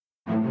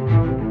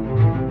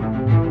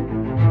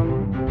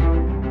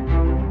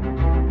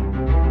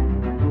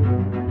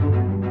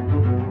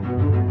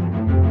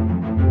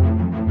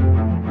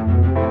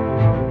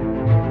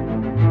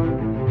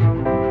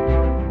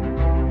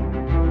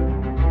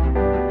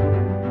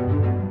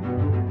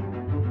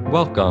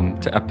Welcome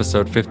to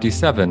episode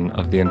 57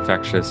 of the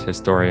Infectious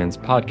Historians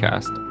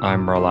podcast.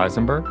 I'm Merle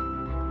Eisenberg.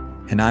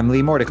 And I'm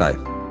Lee Mordecai.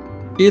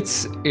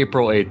 It's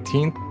April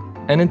 18th,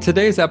 and in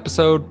today's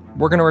episode,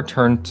 we're going to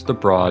return to the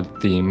broad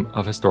theme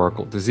of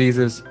historical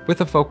diseases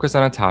with a focus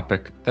on a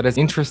topic that has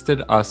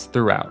interested us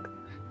throughout: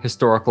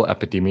 historical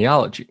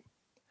epidemiology.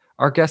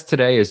 Our guest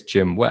today is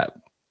Jim Webb.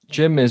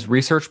 Jim is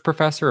research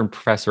professor and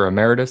professor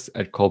emeritus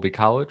at Colby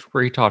College,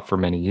 where he taught for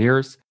many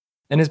years,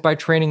 and is by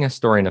training a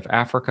historian of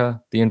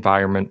Africa, the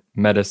environment,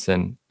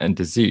 medicine, and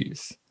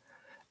disease.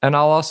 And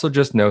I'll also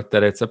just note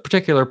that it's a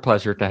particular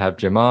pleasure to have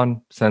Jim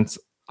on, since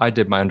I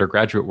did my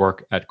undergraduate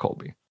work at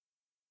Colby.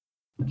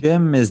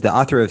 Jim is the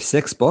author of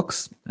 6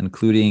 books,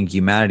 including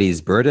Humanity's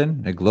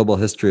Burden, A Global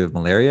History of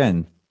Malaria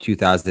in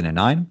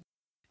 2009,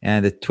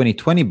 and the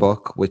 2020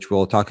 book, which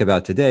we'll talk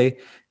about today,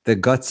 The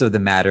Guts of the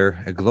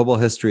Matter, A Global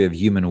History of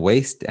Human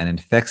Waste and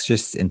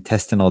Infectious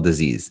Intestinal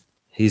Disease.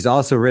 He's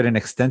also written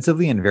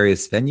extensively in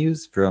various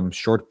venues, from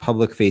short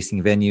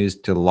public-facing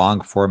venues to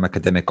long-form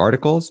academic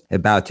articles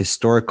about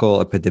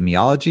historical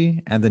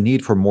epidemiology and the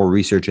need for more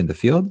research in the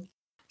field.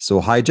 So,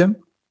 hi, Jim.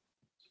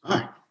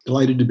 Hi,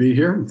 delighted to be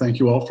here, and thank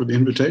you all for the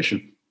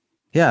invitation.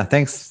 Yeah,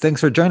 thanks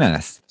for joining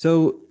us.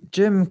 So,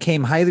 Jim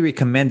came highly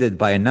recommended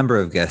by a number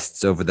of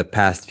guests over the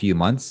past few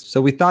months,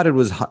 so we thought it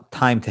was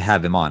time to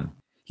have him on.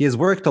 He has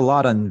worked a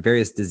lot on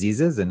various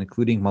diseases,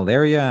 including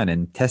malaria and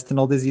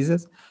intestinal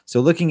diseases.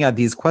 So looking at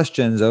these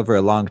questions over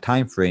a long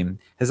time frame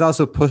has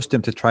also pushed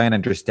him to try and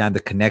understand the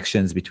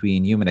connections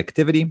between human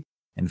activity,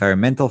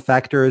 environmental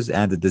factors,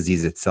 and the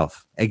disease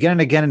itself. Again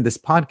and again in this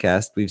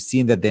podcast, we've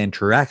seen that the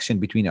interaction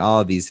between all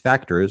of these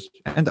factors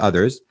and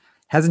others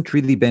hasn't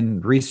really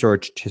been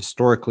researched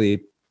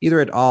historically, either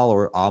at all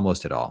or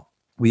almost at all.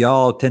 We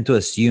all tend to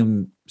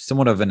assume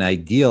somewhat of an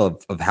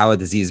ideal of how a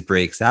disease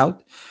breaks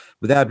out,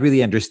 without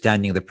really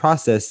understanding the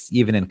process,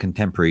 even in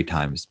contemporary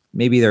times.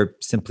 Maybe there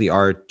simply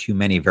are too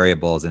many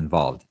variables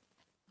involved.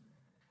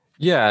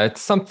 Yeah,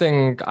 it's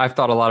something I've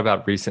thought a lot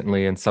about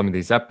recently in some of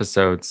these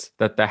episodes,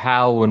 that the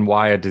how and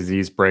why a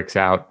disease breaks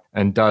out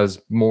and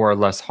does more or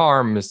less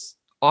harm is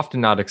often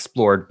not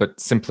explored, but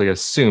simply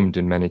assumed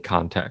in many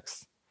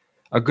contexts.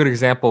 A good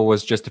example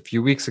was just a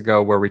few weeks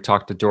ago where we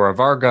talked to Dora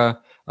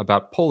Varga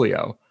about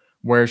polio,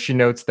 where she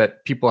notes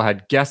that people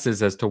had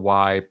guesses as to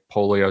why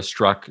polio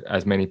struck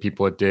as many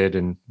people it did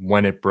and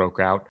when it broke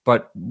out.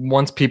 But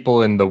once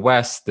people in the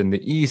West and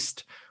the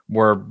East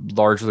were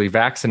largely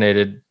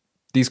vaccinated,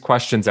 these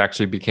questions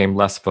actually became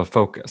less of a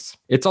focus.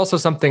 It's also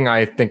something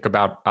I think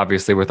about,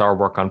 obviously, with our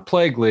work on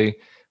Plaguely,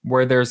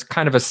 where there's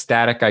kind of a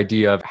static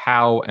idea of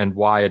how and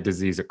why a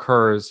disease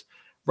occurs,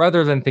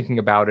 rather than thinking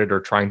about it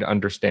or trying to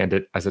understand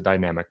it as a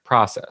dynamic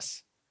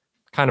process.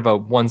 Kind of a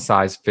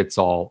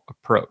one-size-fits-all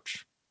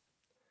approach.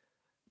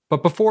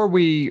 But before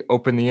we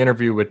open the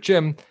interview with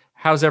Jim,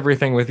 how's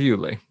everything with you,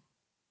 Lee?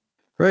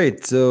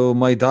 Right. So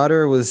my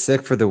daughter was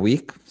sick for the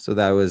week. So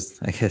that was,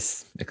 I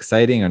guess,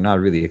 exciting or not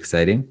really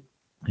exciting.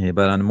 Yeah,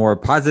 but on a more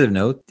positive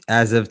note,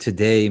 as of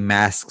today,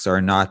 masks are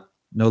no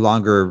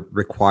longer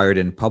required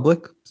in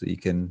public. So you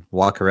can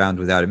walk around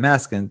without a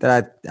mask. And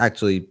that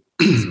actually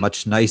is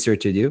much nicer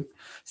to do,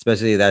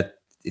 especially that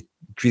it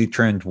really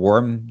turned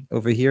warm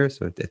over here.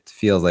 So it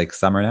feels like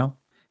summer now.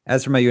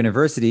 As for my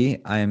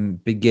university, I'm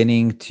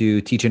beginning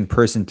to teach in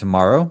person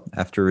tomorrow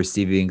after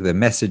receiving the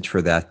message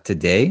for that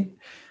today.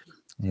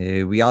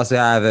 We also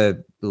have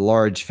a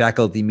large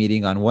faculty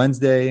meeting on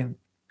Wednesday.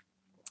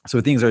 So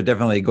things are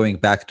definitely going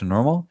back to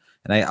normal.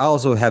 And I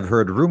also have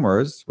heard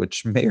rumors,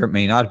 which may or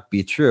may not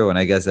be true, and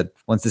I guess that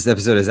once this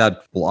episode is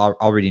out, we'll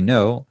already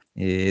know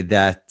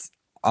that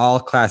all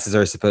classes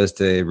are supposed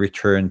to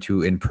return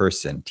to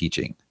in-person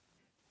teaching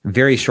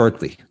very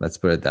shortly. Let's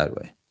put it that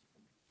way.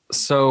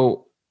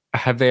 So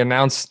have they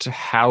announced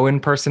how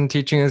in-person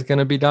teaching is going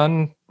to be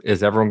done?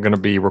 Is everyone going to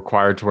be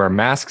required to wear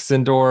masks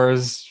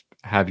indoors?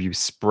 Have you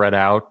spread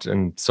out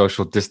and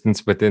social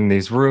distance within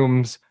these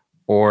rooms?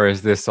 Or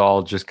is this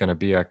all just going to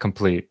be a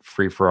complete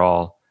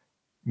free-for-all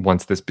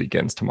once this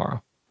begins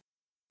tomorrow?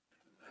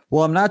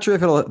 Well, I'm not sure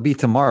if it'll be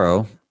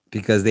tomorrow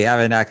because they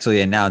haven't actually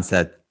announced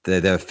that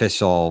the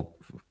official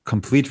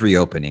complete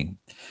reopening.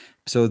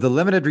 So the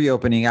limited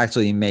reopening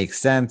actually makes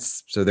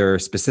sense. So there are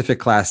specific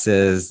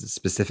classes,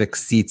 specific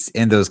seats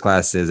in those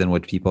classes in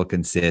which people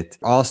can sit.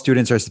 All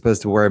students are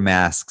supposed to wear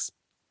masks.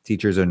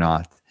 Teachers are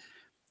not.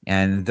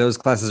 And those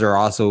classes are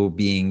also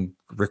being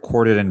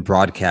recorded and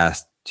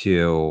broadcast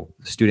to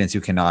students who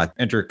cannot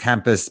enter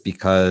campus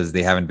because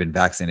they haven't been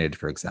vaccinated,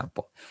 for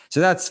example. So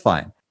that's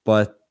fine.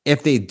 But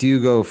if they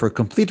do go for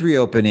complete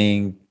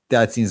reopening,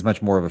 that seems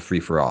much more of a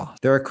free-for-all.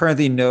 There are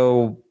currently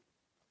no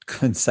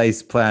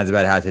concise plans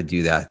about how to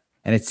do that.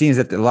 And it seems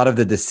that a lot of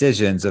the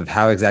decisions of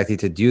how exactly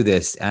to do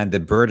this and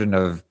the burden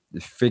of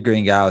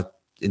figuring out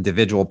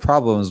individual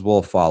problems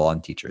will fall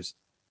on teachers.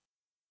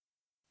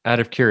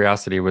 Out of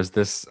curiosity, was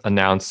this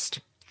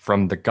announced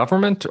from the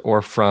government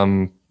or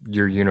from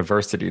your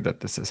university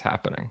that this is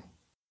happening?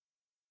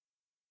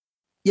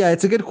 Yeah,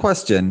 it's a good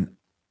question.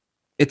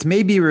 It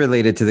may be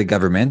related to the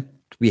government.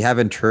 We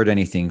haven't heard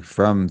anything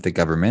from the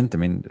government. I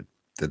mean,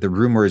 the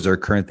rumors are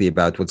currently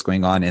about what's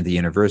going on in the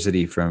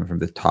university from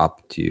the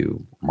top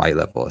to my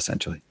level,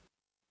 essentially.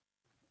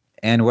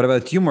 And what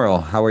about you,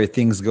 Merle? How are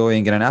things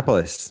going in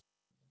Annapolis?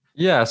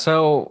 Yeah,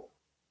 so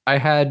I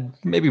had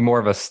maybe more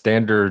of a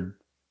standard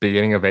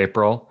beginning of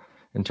April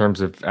in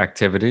terms of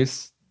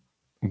activities.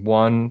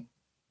 One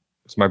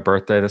was my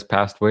birthday this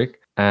past week,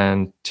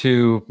 and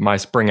two, my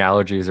spring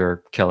allergies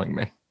are killing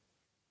me.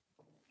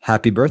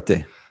 Happy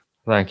birthday.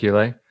 Thank you,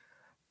 Lee.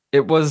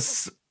 It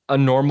was a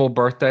normal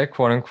birthday,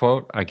 quote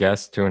unquote, I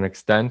guess, to an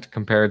extent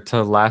compared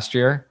to last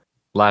year.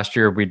 Last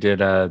year, we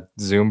did a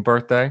Zoom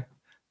birthday.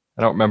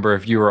 I don't remember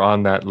if you were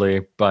on that,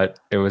 Lee, but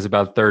it was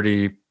about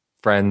 30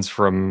 friends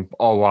from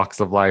all walks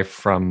of life,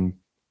 from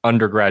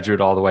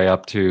undergraduate all the way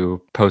up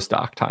to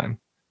postdoc time.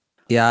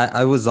 Yeah,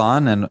 I was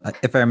on, and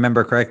if I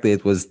remember correctly,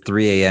 it was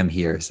 3 a.m.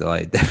 here. So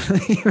I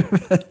definitely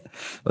it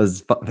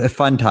was a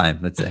fun time,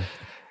 let's say.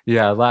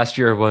 Yeah, last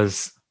year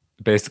was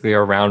basically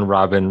a round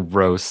robin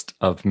roast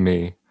of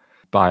me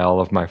by all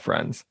of my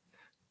friends.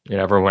 You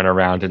know, everyone went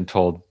around and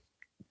told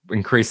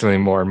increasingly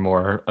more and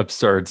more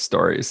absurd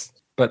stories,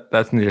 but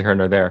that's neither here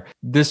nor there.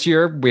 This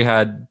year, we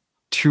had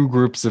two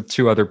groups of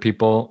two other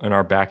people in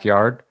our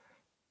backyard,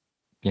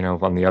 you know,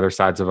 on the other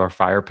sides of our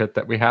fire pit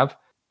that we have.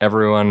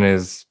 Everyone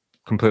is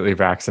completely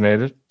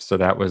vaccinated, so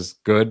that was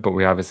good, but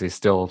we obviously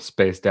still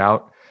spaced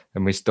out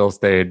and we still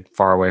stayed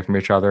far away from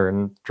each other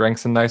and drank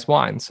some nice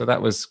wine. So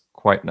that was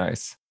quite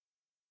nice.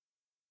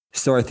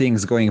 So are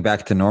things going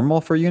back to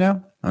normal for you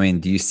now? I mean,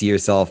 do you see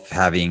yourself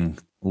having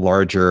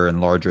larger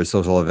and larger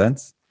social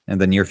events in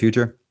the near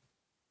future?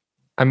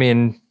 I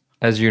mean,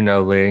 as you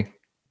know, Lee,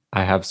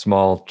 I have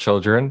small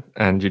children,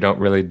 and you don't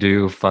really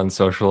do fun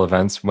social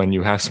events when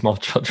you have small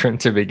children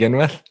to begin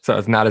with. So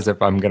it's not as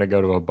if I'm going to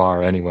go to a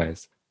bar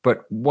anyways.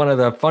 But one of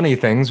the funny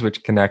things,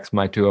 which connects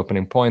my two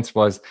opening points,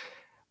 was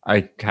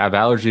I have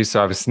allergies,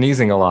 so I was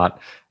sneezing a lot.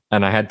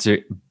 And I had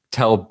to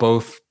tell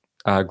both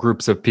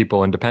groups of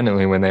people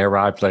independently when they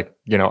arrived, like,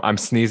 you know, I'm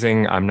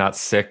sneezing, I'm not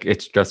sick,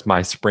 it's just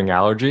my spring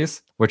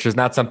allergies, which is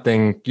not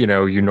something, you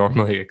know, you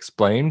normally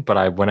explain. But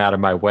I went out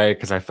of my way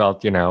because I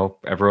felt, you know,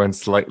 everyone's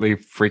slightly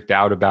freaked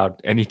out about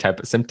any type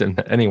of symptom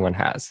that anyone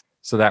has.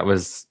 So that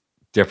was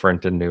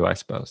different and new, I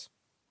suppose.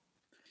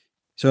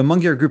 So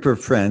among your group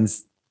of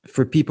friends,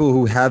 for people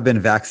who have been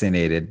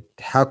vaccinated,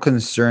 how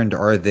concerned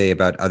are they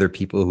about other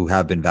people who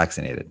have been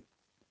vaccinated?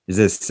 Is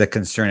this a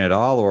concern at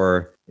all,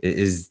 or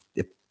is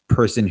the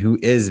person who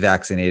is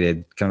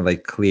vaccinated kind of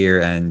like clear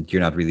and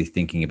you're not really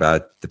thinking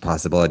about the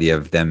possibility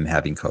of them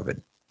having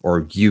COVID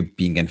or you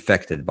being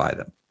infected by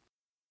them?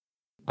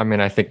 I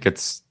mean, I think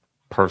it's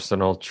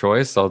personal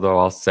choice, although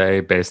I'll say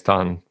based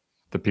on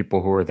the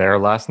people who were there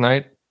last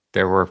night,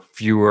 there were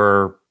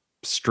fewer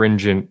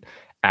stringent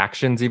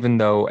actions, even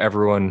though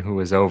everyone who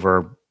was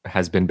over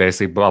has been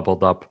basically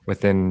bubbled up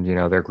within, you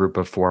know, their group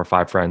of 4 or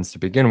 5 friends to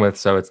begin with.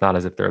 So it's not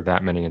as if there are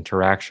that many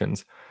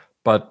interactions,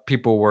 but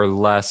people were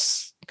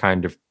less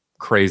kind of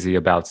crazy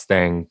about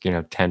staying, you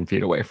know, 10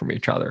 feet away from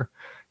each other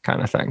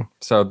kind of thing.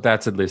 So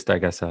that's at least, I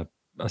guess, a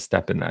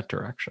step in that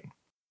direction.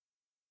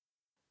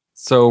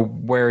 So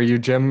where are you,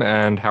 Jim,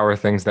 and how are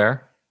things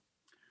there?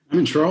 I'm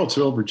in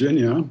Charlottesville,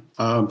 Virginia.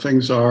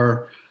 Things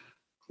are,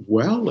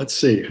 well, let's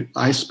see.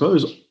 I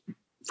suppose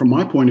from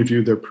my point of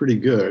view, they're pretty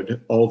good,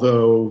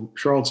 although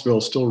Charlottesville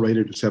is still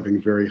rated as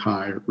having very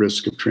high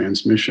risk of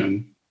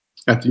transmission.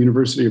 At the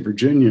University of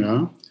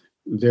Virginia,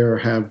 there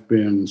have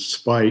been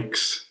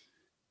spikes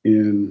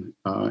in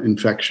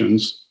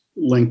infections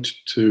linked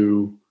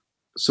to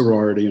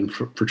sorority and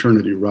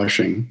fraternity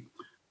rushing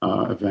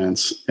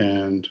events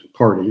and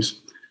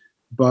parties.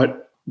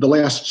 But the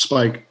last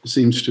spike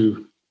seems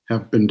to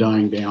have been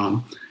dying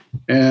down.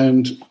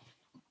 And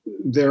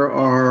there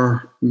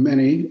are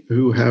many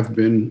who have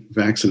been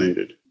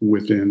vaccinated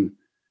within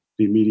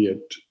the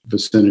immediate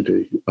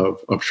vicinity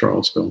of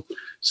Charlottesville.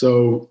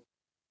 So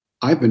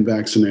I've been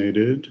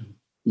vaccinated.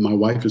 My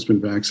wife has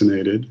been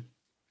vaccinated.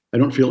 I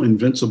don't feel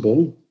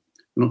invincible.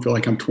 I don't feel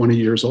like I'm 20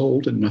 years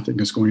old and nothing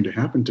is going to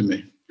happen to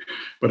me.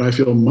 But I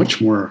feel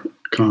much more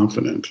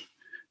confident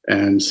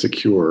and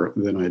secure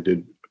than I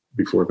did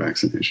before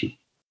vaccination.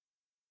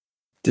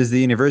 Does the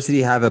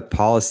university have a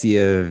policy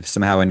of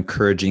somehow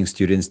encouraging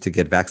students to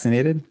get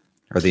vaccinated?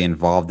 Are they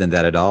involved in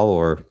that at all,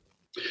 or?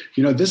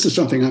 You know, this is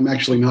something I'm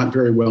actually not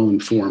very well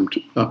informed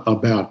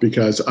about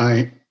because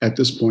I, at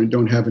this point,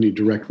 don't have any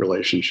direct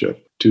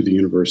relationship to the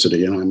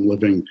university and I'm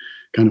living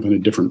kind of in a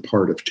different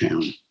part of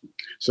town.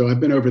 So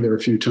I've been over there a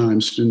few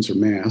times. Students are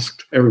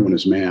masked. Everyone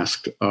is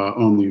masked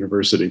on the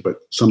university,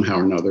 but somehow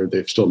or another,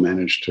 they've still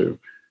managed to,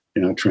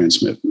 you know,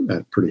 transmit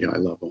at pretty high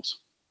levels.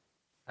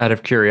 Out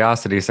of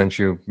curiosity, since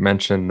you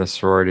mentioned the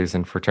sororities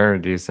and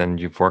fraternities and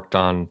you've worked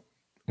on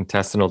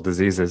intestinal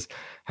diseases,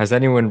 has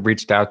anyone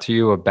reached out to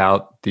you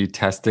about the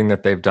testing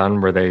that they've done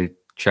where they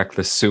check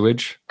the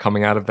sewage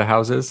coming out of the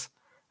houses?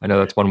 I know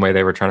that's one way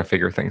they were trying to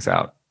figure things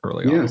out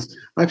early on. Yes,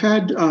 I've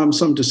had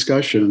some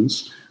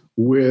discussions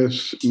with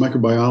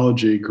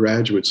microbiology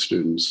graduate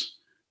students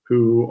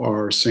who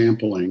are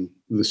sampling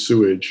the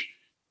sewage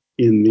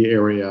in the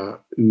area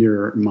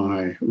near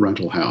my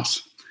rental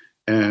house.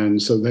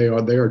 And so they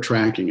are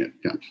tracking it.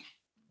 Yeah.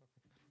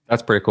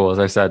 That's pretty cool. As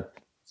I said,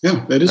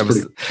 yeah, that is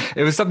pretty.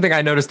 It was something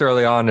I noticed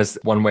early on is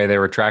one way they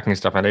were tracking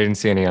stuff, and I didn't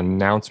see any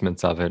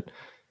announcements of it.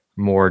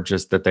 More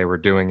just that they were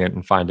doing it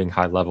and finding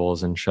high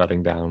levels and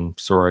shutting down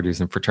sororities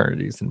and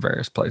fraternities in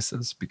various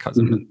places because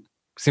of it.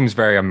 Seems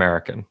very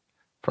American,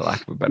 for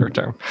lack of a better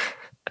term.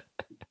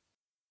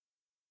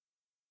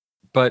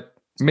 But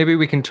maybe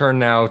we can turn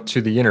now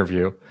to the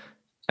interview.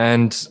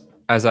 And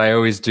as I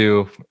always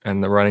do,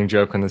 and the running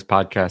joke on this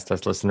podcast,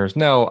 as listeners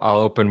know, I'll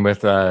open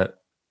with a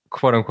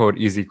quote unquote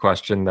easy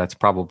question that's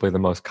probably the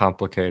most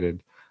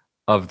complicated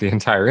of the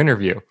entire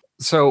interview.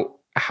 So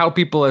how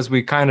people, as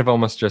we kind of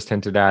almost just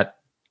hinted at,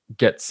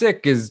 get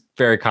sick is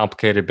very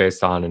complicated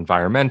based on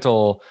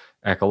environmental,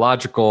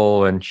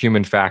 ecological, and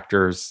human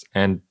factors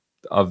and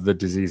of the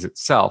disease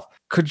itself.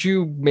 Could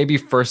you maybe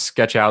first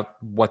sketch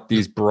out what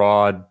these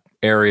broad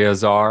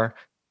areas are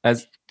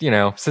as,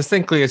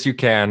 succinctly as you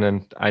can?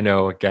 And I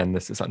know, again,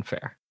 this is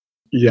unfair.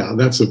 Yeah,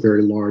 that's a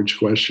very large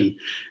question.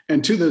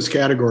 And to those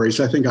categories,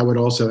 I think I would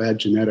also add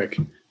genetic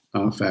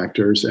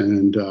factors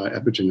and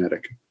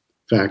epigenetic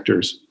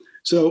factors.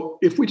 So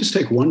if we just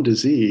take one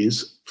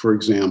disease, for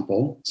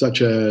example,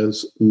 such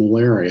as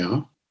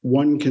malaria,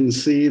 one can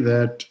see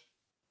that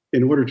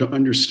in order to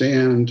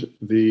understand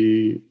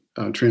the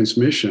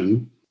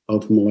transmission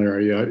of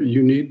malaria,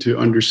 you need to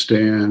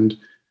understand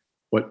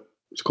what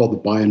is called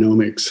the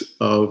bionomics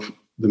of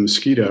the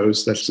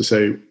mosquitoes. That's to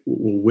say,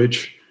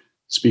 which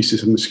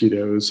species of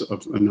mosquitoes,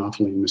 of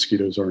Anopheline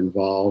mosquitoes, are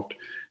involved,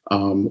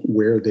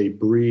 where they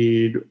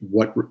breed,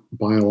 what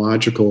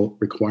biological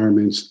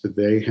requirements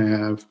they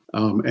have,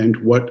 and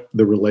what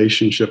the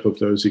relationship of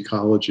those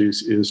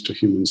ecologies is to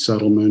human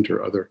settlement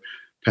or other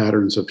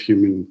patterns of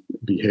human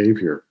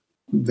behavior.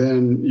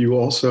 Then you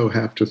also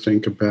have to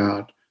think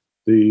about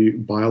the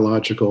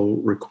biological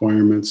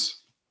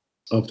requirements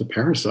of the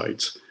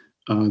parasites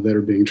that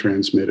are being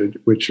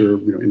transmitted, which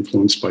are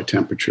influenced by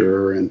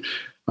temperature and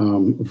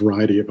a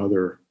variety of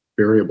other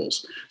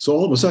variables. So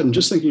all of a sudden,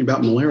 just thinking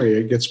about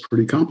malaria gets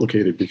pretty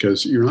complicated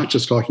because you're not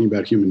just talking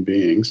about human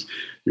beings,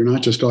 you're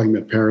not just talking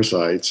about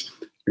parasites,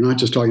 you're not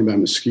just talking about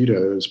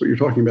mosquitoes, but you're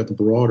talking about the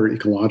broader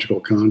ecological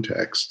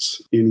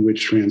contexts in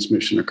which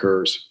transmission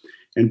occurs.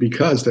 And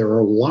because there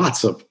are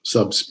lots of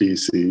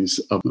subspecies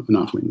of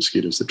Anopheline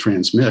mosquitoes that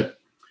transmit,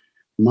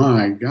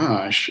 my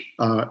gosh,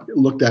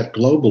 looked at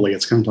globally,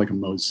 it's kind of like a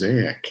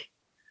mosaic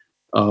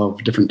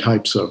of different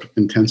types of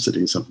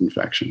intensities of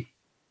infection.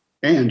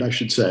 And I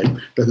should say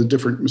that the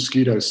different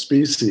mosquito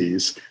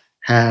species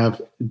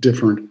have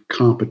different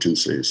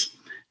competencies.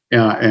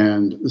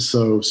 And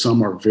so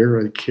some are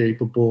very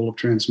capable of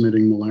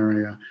transmitting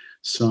malaria,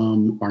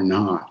 some are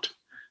not.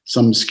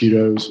 Some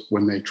mosquitoes,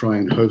 when they try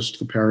and host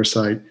the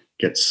parasite,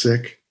 get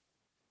sick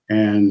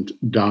and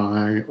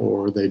die,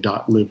 or they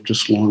live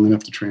just long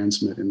enough to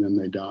transmit and then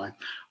they die.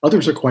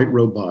 Others are quite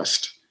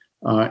robust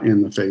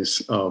in the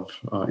face of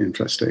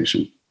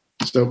infestation.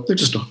 So they're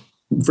just a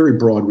very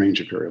broad range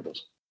of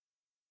variables.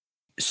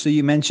 So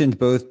you mentioned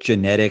both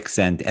genetics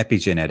and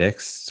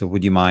epigenetics. So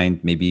would you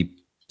mind maybe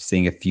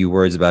saying a few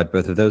words about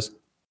both of those?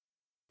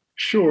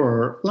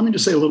 Sure. Let me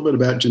just say a little bit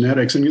about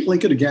genetics and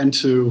link it again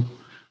to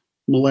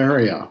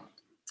malaria.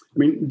 I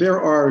mean, there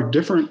are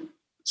different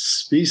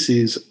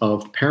species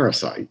of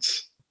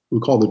parasites. We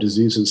call the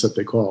diseases that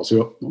they cause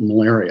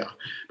malaria,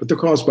 but they're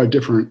caused by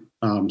different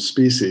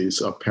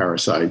species of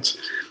parasites.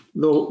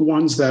 The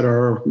ones that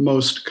are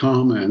most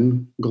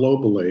common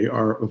globally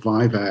are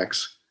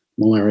Vivax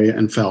malaria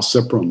and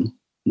Falciparum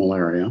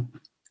malaria.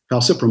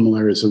 Falciparum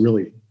malaria is a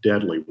really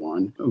deadly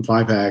one.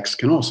 Vivax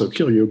can also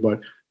kill you, but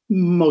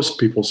most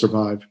people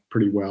survive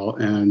pretty well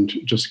and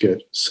just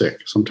get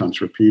sick,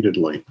 sometimes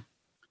repeatedly.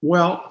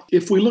 Well,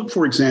 if we look,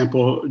 for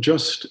example,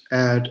 just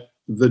at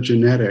the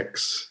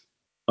genetics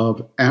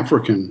of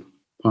African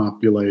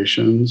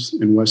populations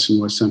in West and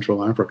West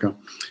Central Africa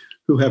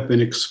who have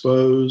been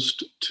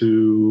exposed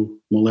to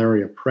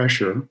malaria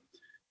pressure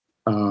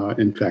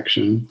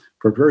infection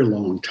for a very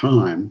long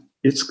time,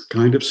 it's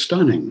kind of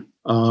stunning.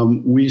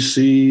 We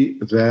see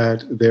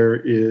that there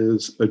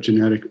is a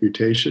genetic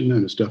mutation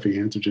known as Duffy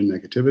antigen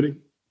negativity,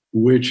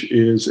 which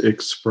is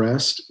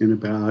expressed in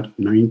about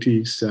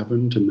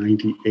 97 to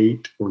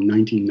 98 or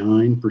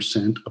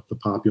 99% of the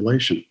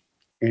population,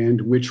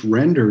 and which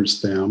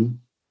renders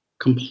them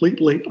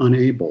completely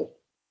unable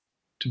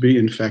to be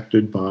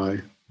infected by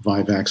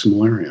Vivax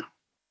malaria.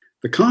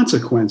 The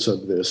consequence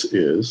of this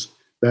is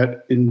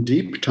that in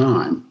deep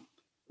time,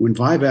 when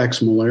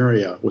Vivax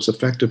malaria was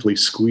effectively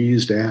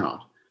squeezed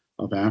out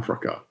of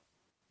Africa,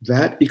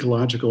 that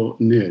ecological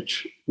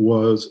niche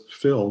was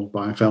filled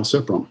by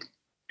Falciparum.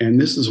 And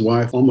this is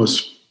why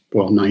almost,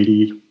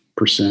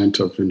 90%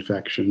 of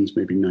infections,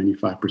 maybe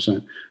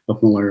 95%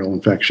 of malarial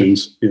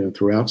infections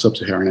throughout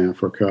sub-Saharan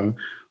Africa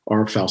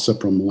are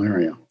Falciparum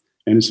malaria.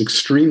 And it's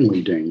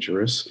extremely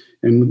dangerous.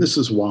 And this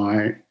is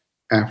why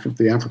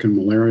the African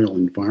malarial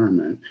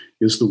environment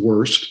is the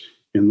worst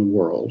in the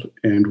world,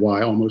 and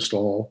why almost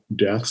all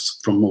deaths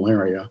from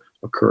malaria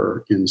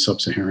occur in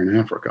sub-Saharan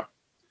Africa.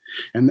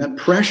 And that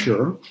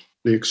pressure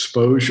the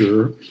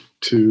exposure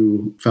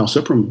to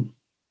falciparum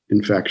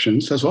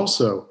infections has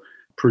also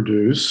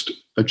produced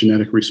a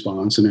genetic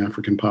response in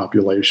African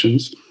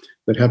populations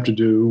that have to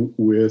do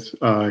with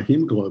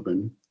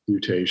hemoglobin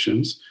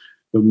mutations.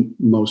 The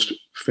most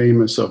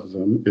famous of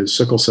them is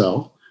sickle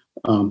cell,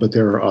 but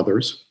there are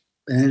others.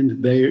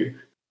 And they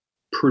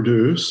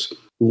produce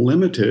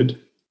limited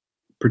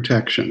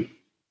protection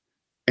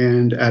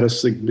and at a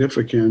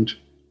significant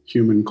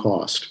human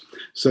cost.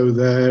 So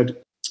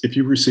that if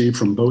you receive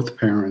from both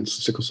parents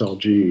the sickle cell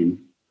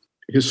gene,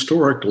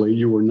 historically,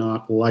 you were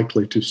not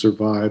likely to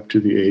survive to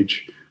the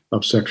age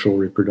of sexual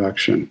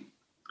reproduction.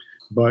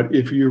 But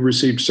if you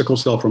received sickle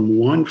cell from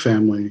one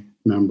family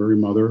member,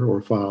 mother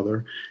or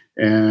father,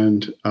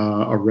 and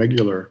a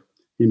regular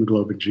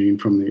hemoglobin gene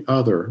from the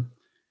other,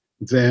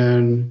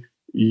 then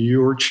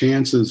your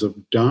chances of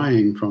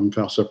dying from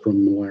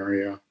falciparum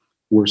malaria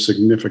were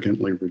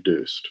significantly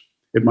reduced.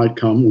 It might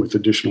come with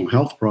additional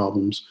health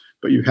problems,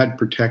 but you had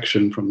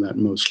protection from that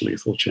most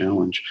lethal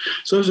challenge.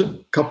 So there's a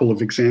couple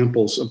of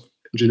examples of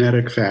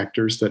genetic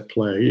factors that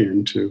play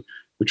into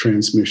the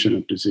transmission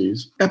of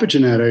disease.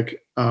 Epigenetic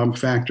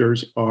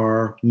factors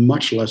are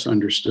much less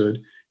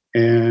understood,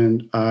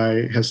 and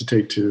I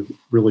hesitate to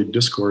really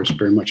discourse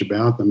very much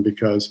about them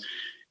because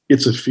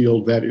it's a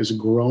field that is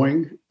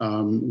growing.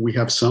 We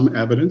have some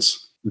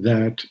evidence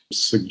that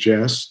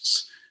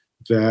suggests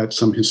that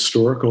some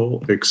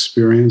historical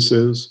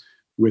experiences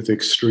with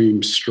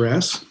extreme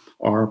stress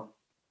are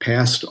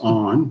passed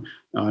on,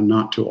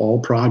 not to all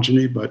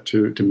progeny, but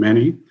to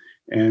many,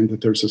 and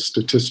that there's a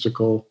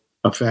statistical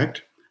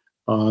effect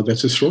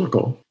that's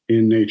historical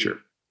in nature.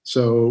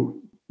 So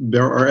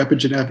there are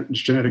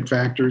epigenetic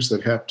factors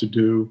that have to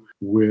do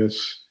with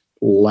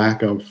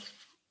lack of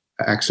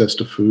access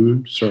to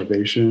food,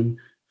 starvation,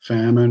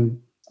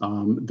 famine.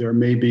 There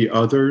may be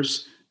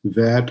others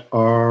that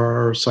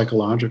are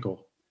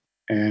psychological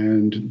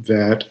and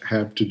that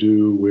have to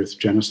do with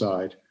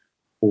genocide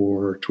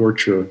or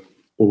torture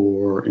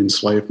or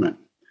enslavement.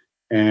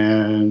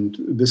 And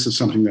this is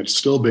something that's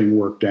still being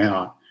worked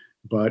out,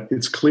 but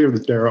it's clear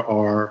that there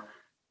are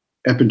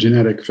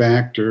epigenetic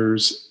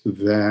factors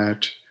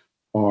that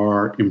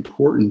are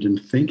important in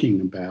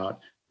thinking about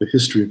the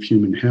history of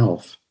human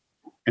health.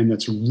 And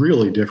that's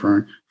really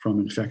different from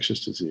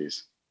infectious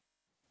disease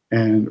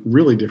and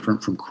really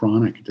different from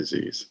chronic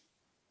disease.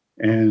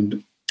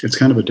 And it's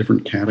kind of a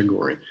different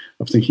category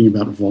of thinking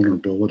about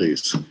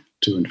vulnerabilities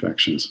to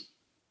infections.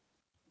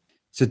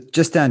 So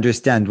just to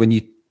understand, when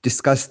you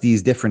discuss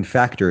these different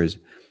factors,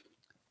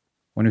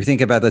 when we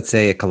think about, let's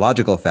say,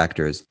 ecological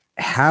factors,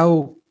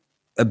 how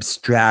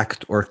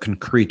abstract or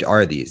concrete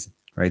are these,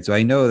 right? So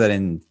I know that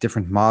in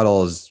different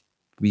models,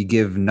 we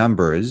give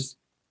numbers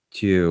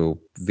to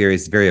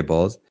various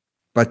variables,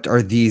 but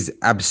are these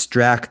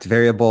abstract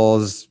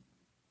variables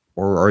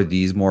or are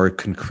these more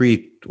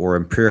concrete or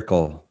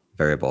empirical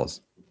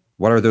variables?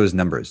 What are those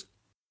numbers?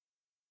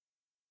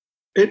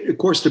 It, of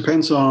course,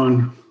 depends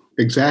on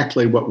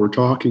exactly what we're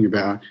talking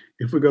about.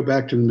 If we go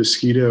back to the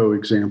mosquito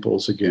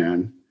examples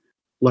again,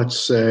 let's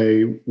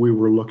say we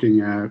were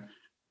looking at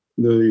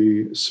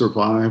the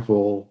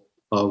survival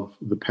of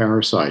the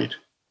parasite.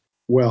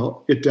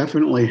 Well, it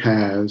definitely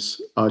has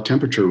a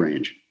temperature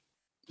range.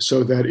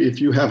 So that if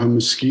you have a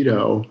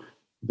mosquito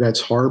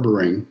that's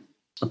harboring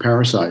a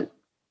parasite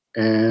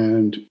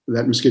and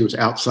that mosquito is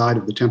outside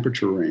of the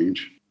temperature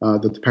range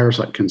that the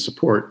parasite can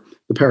support,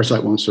 the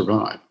parasite won't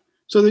survive.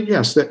 So that,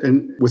 yes,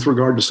 and with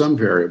regard to some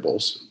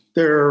variables,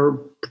 they're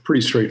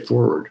pretty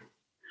straightforward.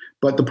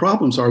 But the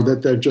problems are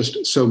that there are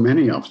just so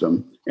many of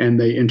them and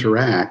they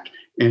interact,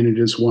 and it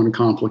is one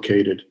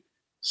complicated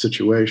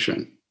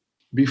situation.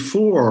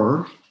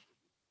 Before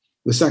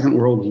the Second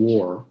World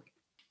War,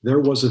 there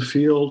was a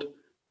field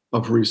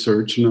of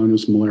research known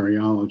as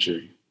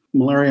malariology.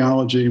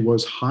 Malariology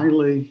was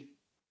highly,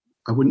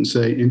 I wouldn't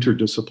say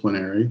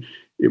interdisciplinary,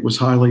 it was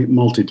highly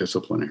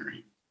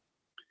multidisciplinary.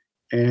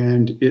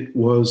 And it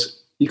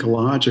was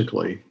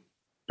ecologically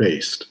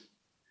based.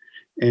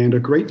 And a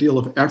great deal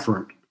of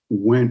effort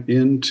went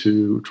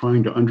into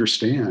trying to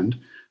understand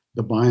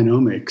the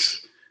bionomics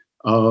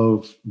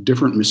of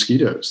different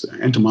mosquitoes. The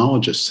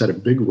entomologists had a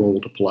big role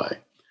to play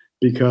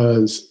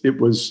because it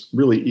was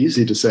really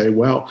easy to say,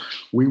 well,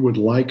 we would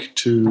like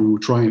to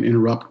try and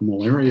interrupt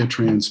malaria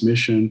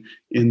transmission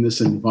in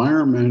this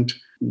environment.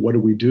 What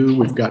do?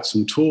 We've got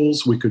some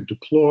tools we could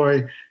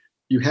deploy.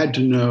 You had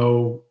to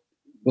know,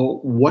 well,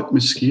 what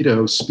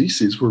mosquito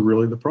species were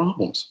really the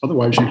problems?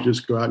 Otherwise, you could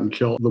just go out and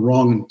kill the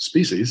wrong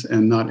species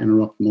and not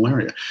interrupt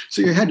malaria.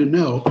 So you had to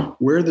know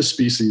where the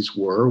species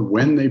were,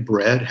 when they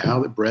bred,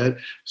 how they bred,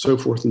 so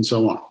forth and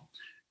so on.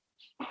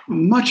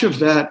 Much of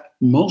that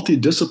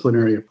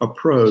multidisciplinary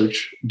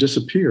approach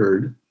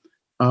disappeared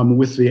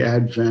with the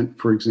advent,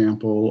 for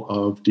example,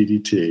 of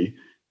DDT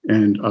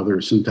and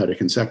other synthetic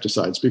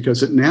insecticides,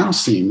 because it now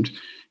seemed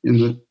in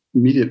the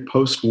immediate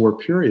post-war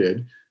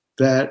period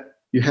that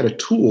you had a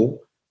tool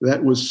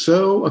that was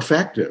so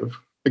effective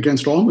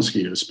against all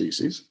mosquito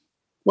species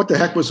What the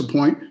heck was the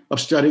point of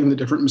studying the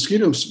different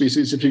mosquito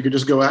species if you could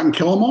just go out and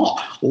kill them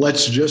all?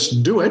 Let's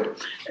just do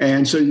it.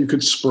 And so you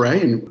could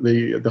spray, and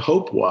the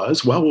hope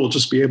was, well, we'll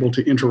just be able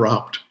to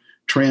interrupt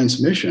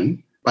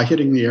transmission by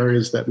hitting the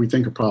areas that we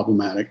think are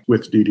problematic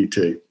with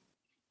DDT.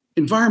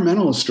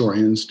 Environmental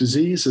historians,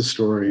 disease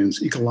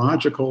historians,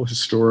 ecological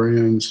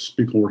historians,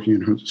 people working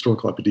in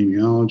historical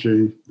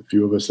epidemiology, the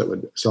few of us that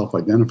would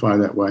self-identify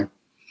that way,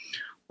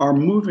 are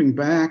moving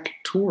back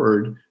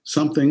toward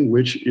something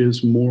which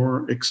is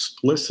more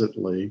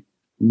explicitly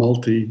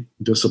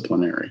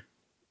multidisciplinary.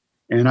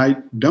 And I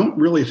don't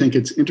really think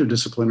it's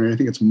interdisciplinary. I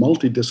think it's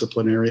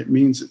multidisciplinary. It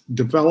means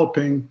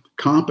developing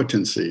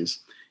competencies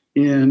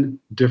in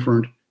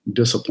different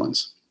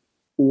disciplines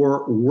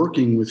or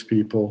working with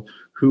people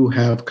who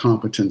have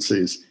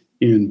competencies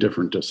in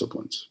different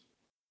disciplines.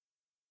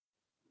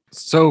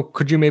 So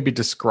could you maybe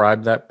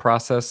describe that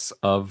process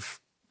of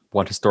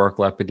what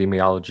historical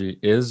epidemiology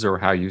is, or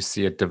how you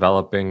see it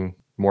developing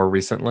more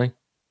recently?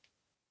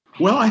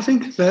 Well, I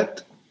think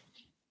that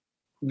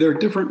there are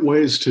different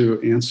ways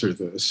to answer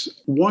this.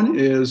 One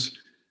is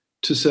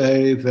to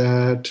say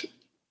that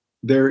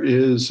there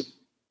is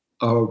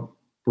a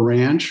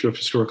branch of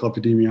historical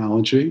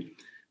epidemiology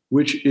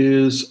which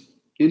is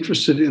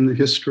interested in the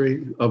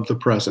history of the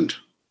present.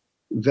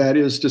 That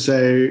is to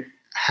say,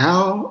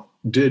 how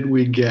did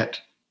we get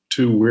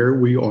to where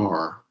we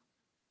are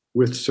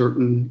with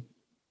certain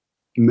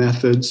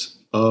methods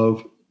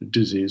of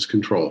disease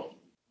control,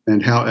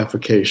 and how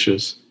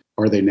efficacious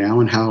are they now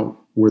and how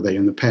were they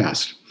in the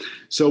past?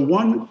 So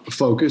one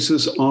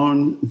focuses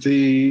on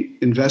the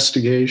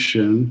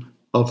investigation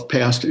of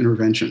past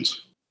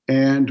interventions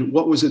and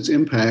what was its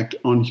impact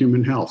on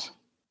human health,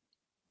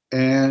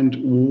 and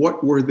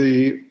what were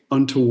the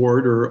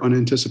untoward or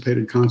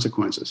unanticipated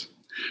consequences,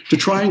 to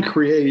try and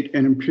create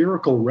an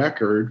empirical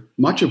record,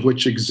 much of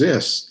which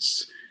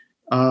exists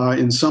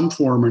in some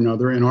form or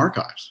another in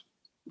archives.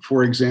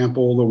 For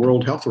example, the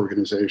World Health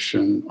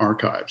Organization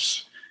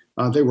archives.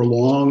 They were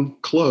long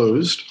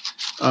closed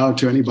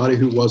to anybody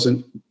who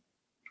wasn't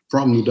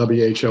from the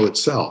WHO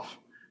itself.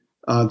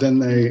 Then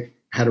they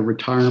had a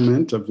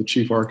retirement of the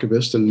chief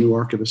archivist, and a new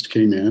archivist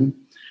came in.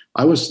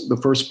 I was the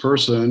first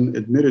person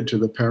admitted to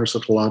the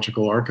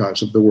parasitological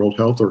archives of the World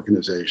Health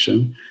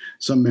Organization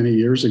some many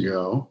years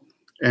ago,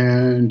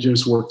 and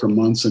just worked for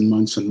months and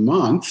months and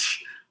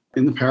months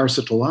in the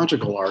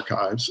parasitological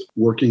archives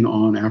working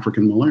on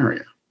African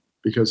malaria,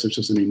 because there's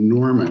just an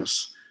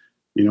enormous,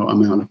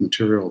 amount of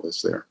material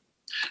that's there.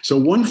 So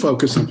one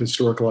focus of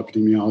historical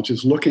epidemiology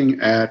is looking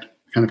at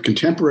kind of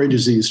contemporary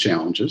disease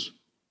challenges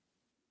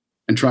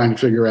and trying to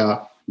figure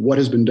out what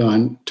has been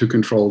done to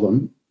control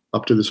them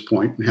up to this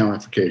point and how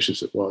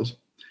efficacious it was,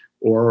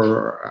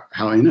 or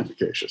how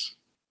inefficacious.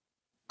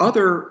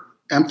 Other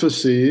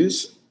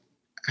emphases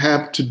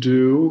have to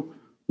do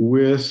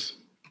with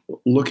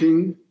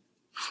looking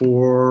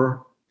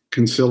for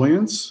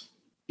consilience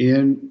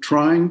in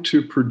trying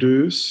to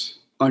produce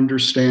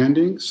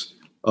understandings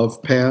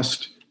of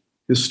past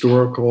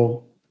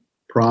historical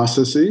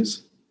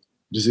processes,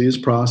 disease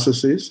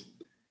processes,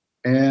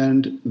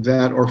 and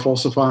that are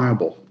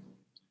falsifiable.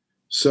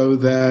 So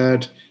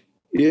that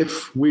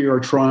if we are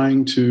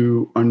trying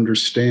to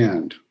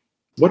understand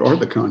what are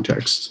the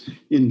contexts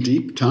in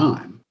deep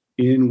time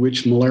in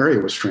which malaria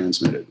was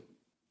transmitted,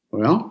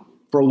 well,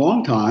 for a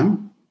long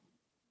time,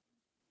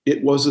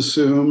 it was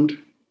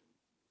assumed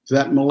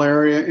that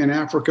malaria in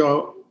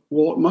Africa,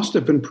 well, it must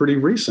have been pretty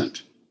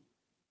recent,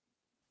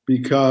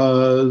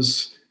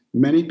 because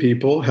many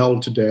people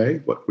held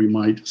today what we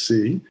might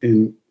see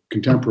in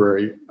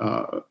contemporary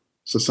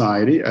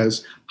society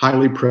as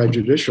highly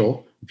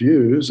prejudicial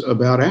views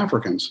about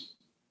Africans.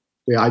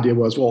 The idea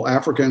was, well,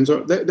 Africans,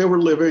 they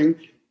were living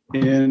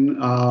in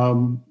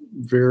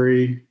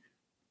very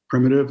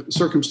primitive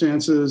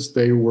circumstances.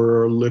 They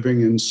were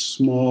living in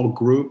small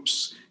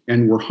groups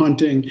and were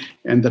hunting,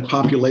 and the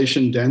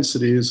population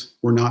densities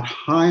were not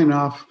high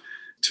enough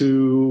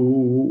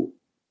to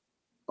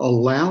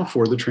allow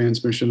for the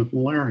transmission of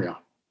malaria.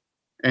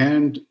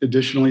 And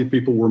additionally,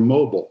 people were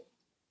mobile.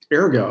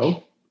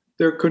 Ergo,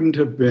 there couldn't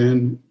have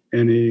been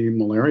any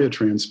malaria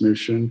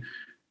transmission,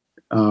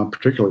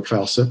 particularly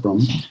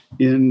falciparum,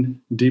 in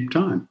deep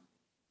time.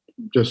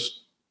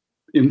 Just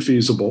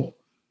infeasible.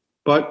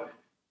 But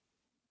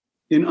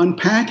in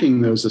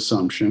unpacking those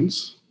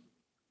assumptions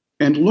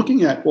and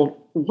looking at, well,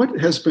 what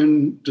has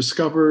been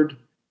discovered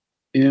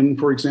in,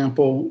 for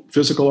example,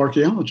 physical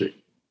archaeology?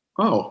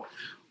 Oh,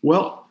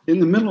 well, in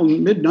the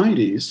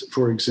mid-90s,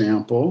 for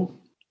example,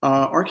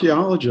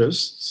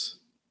 archaeologists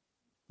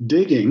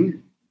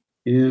digging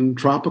in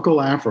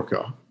tropical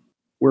Africa,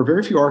 where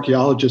very few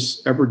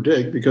archaeologists ever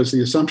dig because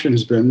the assumption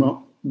has been,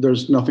 well,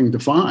 there's nothing to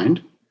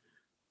find.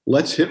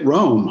 Let's hit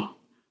Rome.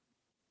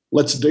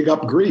 Let's dig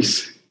up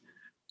Greece.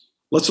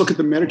 Let's look at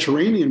the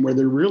Mediterranean, where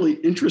there are really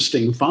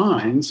interesting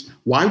finds.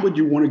 Why would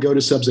you want to go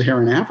to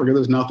sub-Saharan Africa?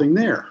 There's nothing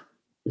there.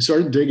 They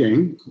started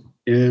digging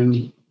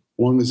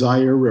along the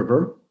Zaire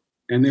River,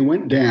 and they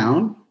went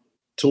down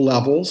to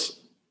levels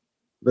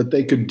that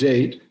they could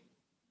date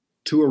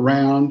to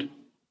around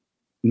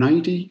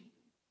 90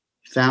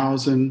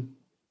 90,000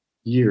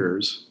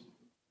 years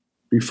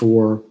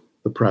before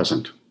the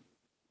present.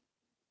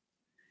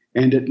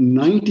 And at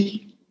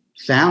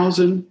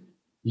 90,000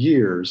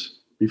 years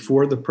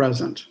before the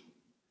present,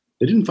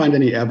 they didn't find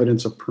any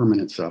evidence of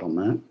permanent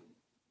settlement,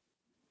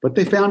 but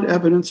they found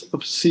evidence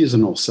of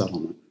seasonal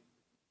settlement.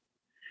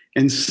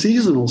 And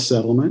seasonal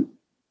settlement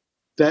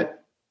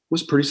that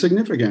was pretty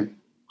significant.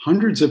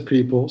 Hundreds of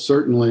people,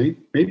 certainly,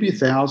 maybe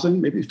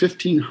 1,000, maybe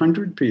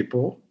 1,500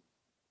 people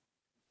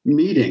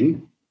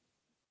meeting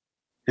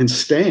and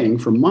staying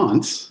for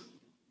months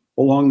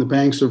along the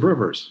banks of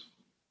rivers.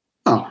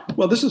 Oh,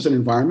 well, this is an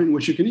environment in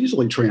which you can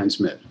easily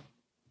transmit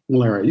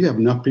malaria. You have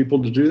enough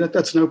people to do that.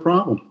 That's no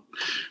problem.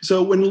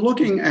 So when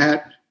looking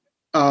at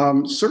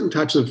certain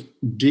types of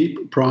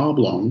deep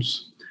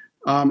problems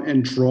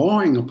and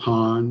drawing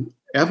upon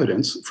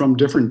evidence from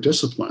different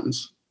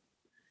disciplines,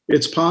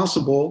 it's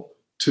possible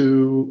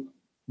to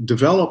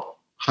develop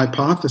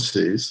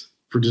hypotheses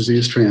for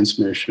disease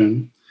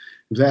transmission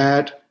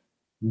that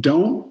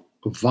don't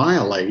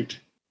violate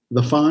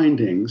the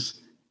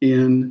findings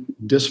in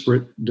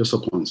disparate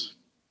disciplines.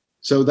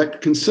 So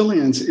that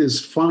consilience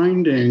is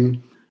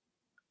finding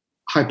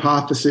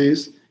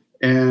hypotheses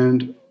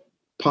and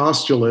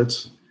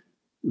postulates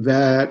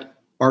that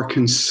are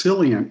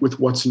consilient with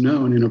what's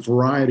known in a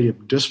variety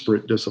of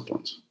disparate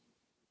disciplines.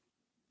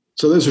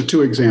 So those are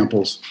two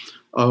examples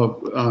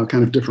of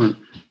kind of different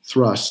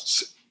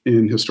thrusts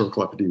in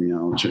historical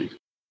epidemiology.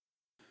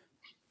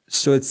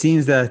 So it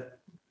seems that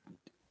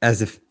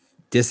as a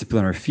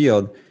discipline or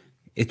field,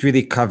 it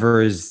really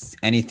covers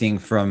anything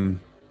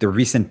from the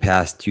recent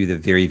past to the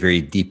very,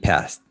 very deep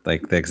past,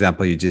 like the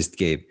example you just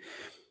gave.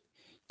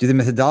 Do the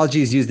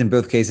methodologies used in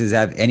both cases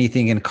have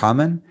anything in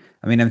common?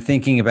 I mean, I'm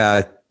thinking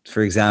about,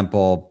 for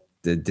example,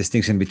 the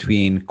distinction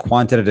between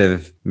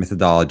quantitative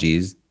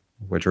methodologies,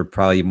 which are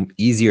probably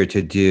easier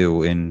to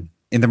do in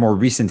the more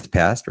recent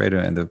past, right,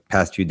 in the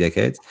past few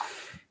decades,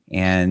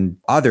 and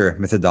other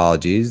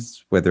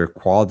methodologies, whether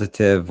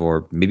qualitative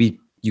or maybe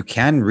you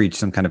can reach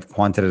some kind of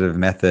quantitative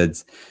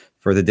methods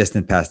for the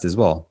distant past as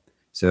well.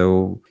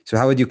 So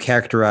how would you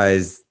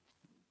characterize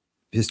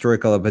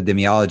historical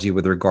epidemiology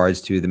with regards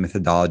to the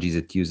methodologies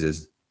it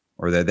uses,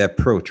 or the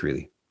approach,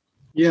 really?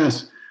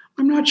 Yes.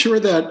 I'm not sure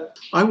that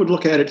I would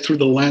look at it through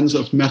the lens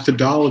of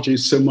methodology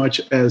so much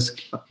as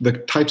the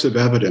types of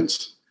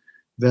evidence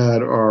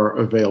that are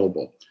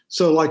available.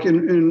 So like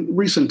in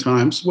recent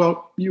times,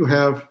 well, you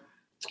have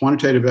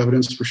quantitative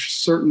evidence for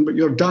certain, but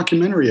you have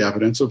documentary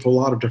evidence of a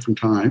lot of different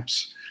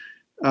types.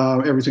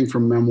 Everything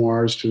from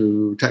memoirs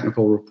to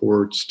technical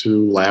reports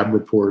to lab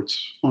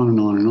reports, on and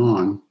on and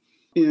on.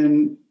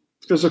 In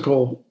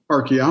physical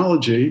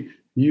archaeology,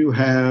 you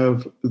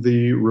have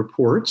the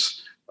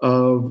reports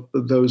of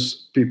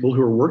those people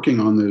who are working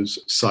on those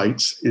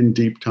sites in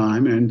deep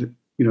time and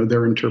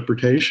their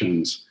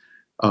interpretations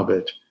of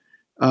it.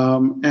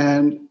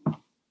 And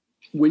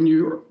when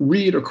you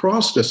read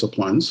across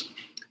disciplines,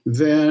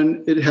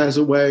 then it has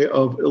a way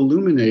of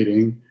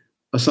illuminating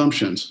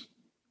assumptions.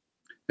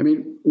 I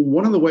mean,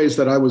 one of the ways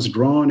that I was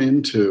drawn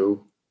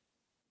into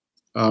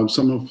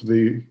some of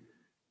the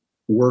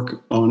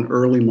work on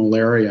early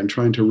malaria and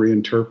trying to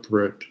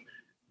reinterpret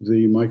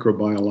the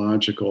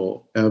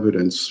microbiological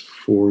evidence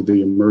for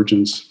the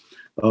emergence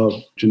of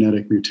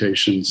genetic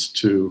mutations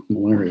to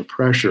malaria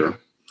pressure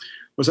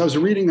was I was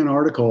reading an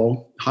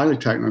article, highly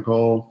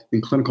technical,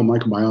 in Clinical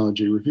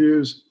Microbiology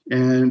Reviews,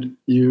 and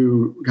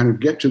you kind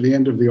of get to the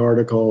end of the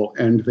article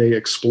and they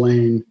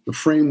explain the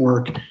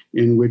framework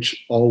in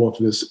which all of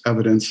this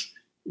evidence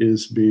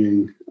is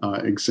being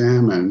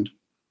examined.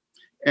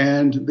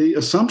 And the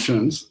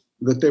assumptions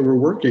that they were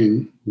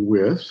working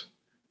with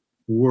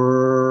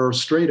were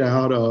straight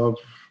out of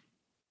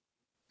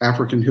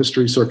African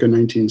history circa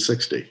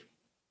 1960.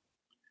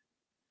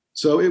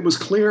 So it was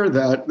clear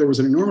that there was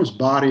an enormous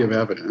body of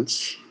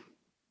evidence.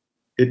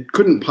 It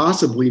couldn't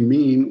possibly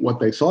mean what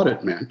they thought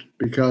it meant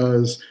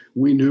because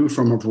we knew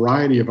from a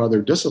variety of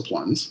other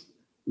disciplines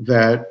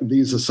that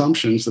these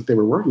assumptions that they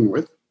were working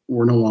with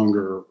were no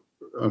longer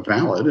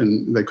valid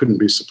and they couldn't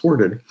be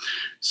supported.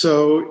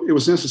 So it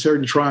was necessary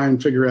to try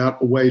and figure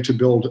out a way to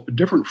build a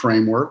different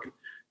framework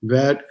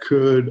that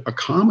could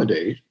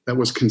accommodate, that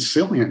was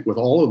consilient with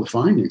all of the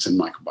findings in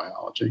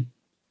microbiology,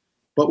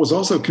 but was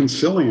also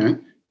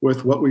consilient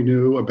with what we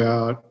knew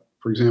about,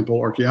 for example,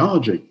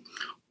 archaeology,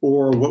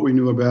 or what we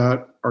knew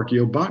about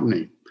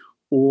archaeobotany,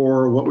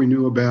 or what we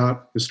knew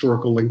about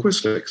historical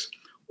linguistics,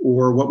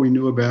 or what we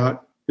knew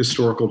about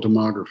historical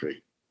demography.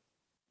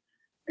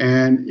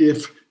 And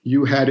if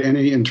you had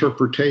any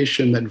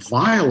interpretation that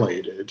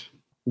violated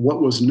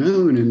what was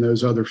known in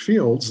those other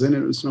fields, then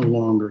it was no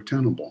longer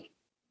tenable.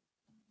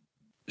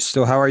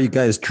 So how are you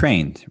guys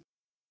trained?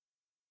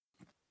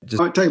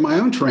 I'll tell you, my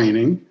own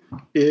training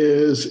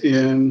is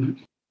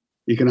in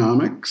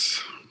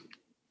economics,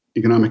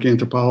 economic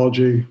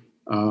anthropology,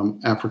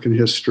 African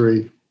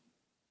history,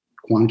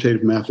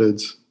 quantitative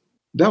methods.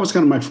 That was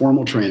kind of my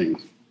formal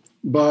training.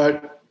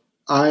 But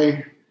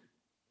I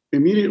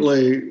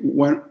immediately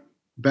went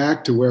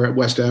back to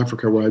West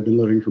Africa, where I'd been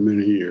living for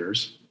many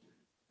years,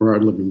 or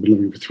I'd been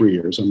living for 3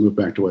 years. I moved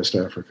back to West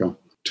Africa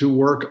to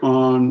work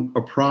on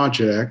a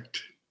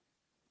project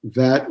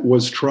that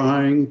was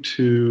trying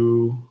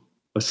to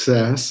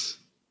assess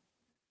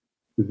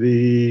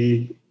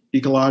the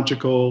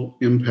ecological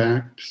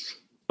impacts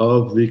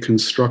of the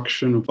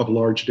construction of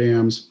large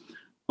dams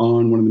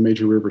on one of the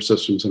major river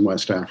systems in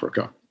West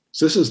Africa.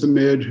 So this is the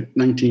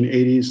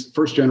mid-1980s,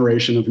 first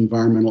generation of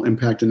environmental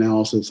impact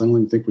analysis. I don't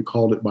even think we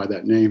called it by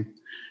that name.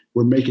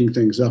 We're making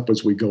things up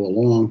as we go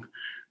along.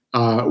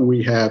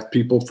 We have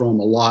people from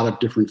a lot of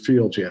different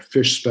fields. You have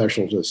fish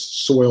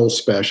specialists, soil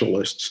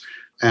specialists,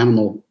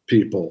 animal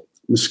people,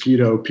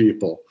 mosquito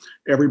people.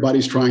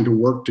 Everybody's trying to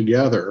work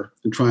together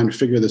and trying to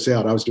figure this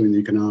out. I was doing the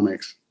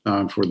economics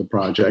for the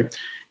project,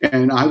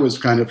 and I was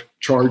kind of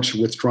charged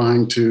with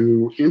trying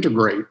to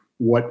integrate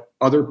what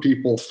other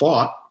people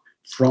thought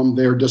from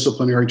their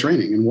disciplinary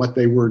training and what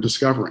they were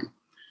discovering.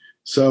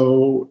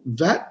 So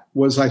that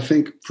was, I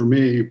think, for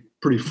me,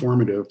 pretty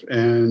formative,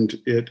 and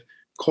it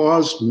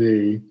caused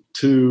me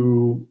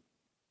to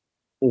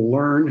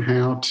learn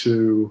how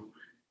to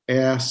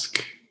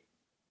ask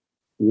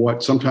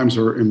what sometimes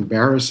are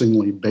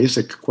embarrassingly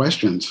basic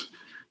questions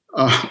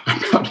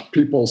about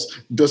people's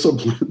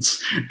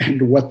disciplines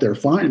and what they're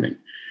finding.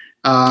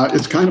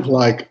 It's kind of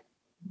like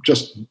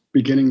just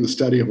beginning the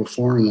study of a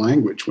foreign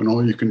language when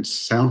all you can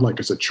sound like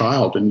is a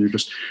child, and you're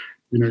just,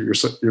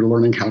 you're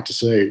learning how to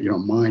say,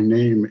 my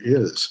name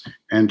is,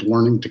 and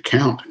learning to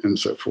count and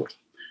so forth.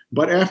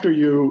 But after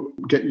you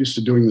get used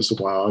to doing this a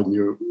while and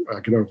you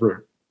get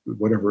over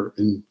whatever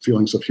in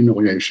feelings of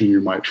humiliation you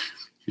might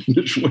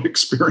initially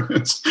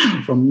experience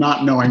from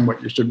not knowing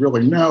what you should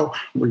really know,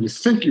 or you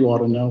think you ought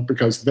to know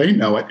because they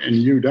know it and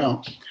you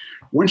don't.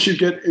 Once you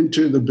get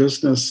into the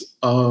business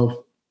of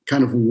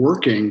kind of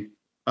working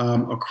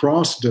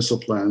across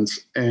disciplines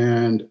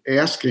and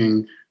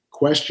asking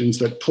questions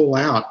that pull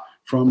out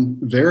from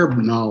their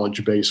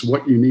knowledge base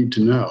what you need to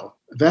know,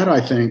 that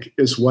I think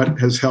is what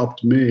has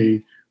helped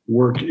me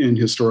work in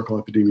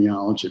historical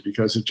epidemiology,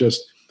 because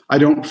I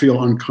don't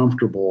feel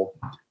uncomfortable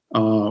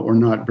or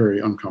not very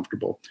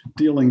uncomfortable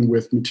dealing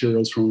with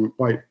materials from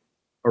quite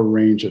a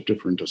range of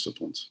different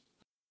disciplines.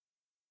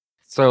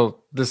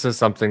 So this is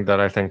something that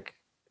I think,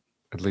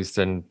 at least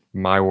in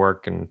my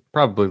work, and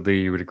probably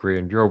Lee, you would agree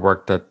in your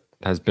work, that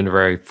has been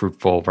very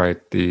fruitful,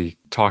 right? The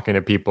talking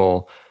to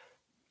people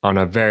on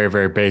a very,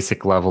 very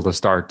basic level to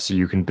start, so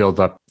you can build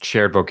up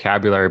shared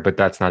vocabulary, but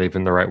that's not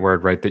even the right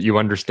word, right? That you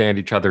understand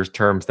each other's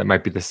terms that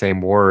might be the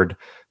same word,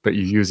 but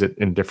you use it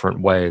in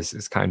different ways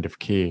is kind of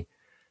key.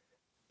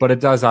 But it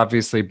does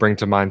obviously bring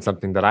to mind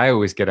something that I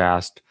always get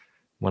asked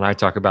when I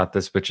talk about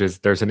this, which is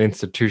there's an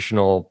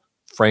institutional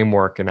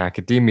framework in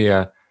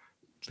academia,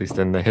 at least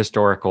in the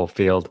historical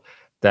field,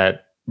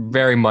 that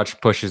very much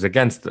pushes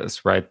against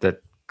this, right?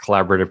 That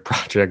collaborative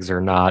projects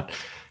are not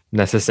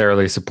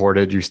necessarily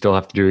supported. You still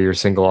have to do your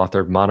single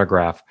authored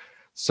monograph.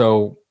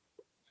 So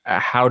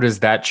how does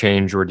that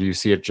change, or do you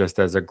see it just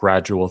as a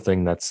gradual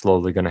thing that's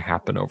slowly going to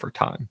happen over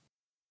time?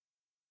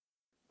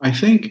 I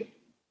think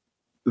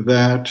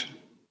that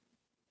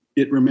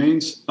it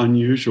remains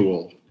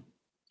unusual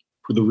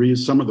for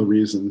some of the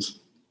reasons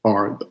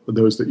are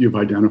those that you've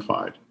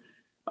identified.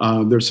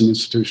 There's some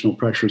institutional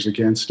pressures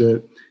against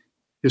it.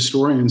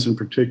 Historians in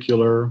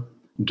particular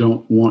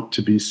don't want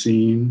to be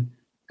seen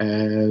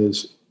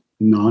as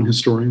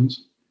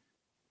non-historians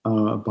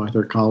by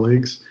their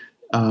colleagues.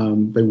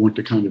 They want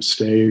to kind of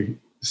stay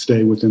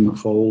within the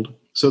fold.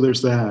 So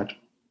there's that.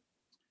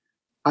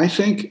 I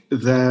think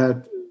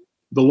that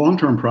the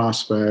long-term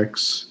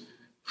prospects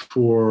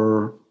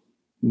for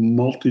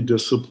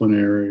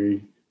multidisciplinary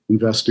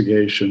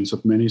investigations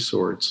of many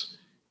sorts,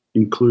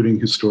 including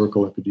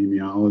historical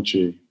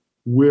epidemiology,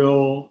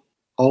 will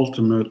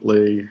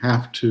ultimately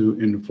have to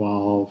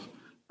involve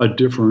a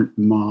different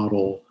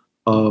model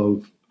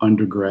of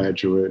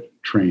undergraduate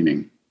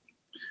training.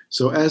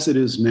 So as it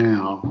is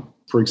now,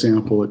 for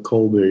example, at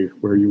Colby,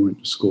 where you went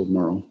to school,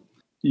 Merle,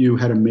 you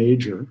had a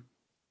major,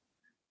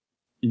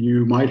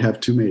 you might have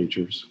two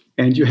majors,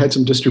 and you had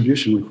some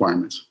distribution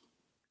requirements.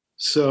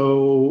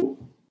 So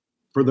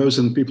for those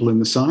people in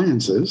the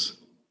sciences,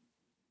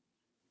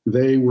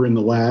 they were in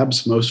the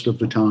labs most of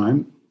the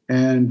time,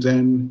 and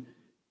then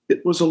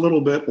it was a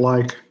little bit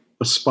like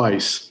a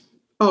spice.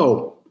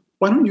 Oh,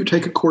 why don't you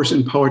take a course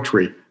in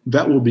poetry?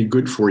 That will be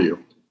good for you.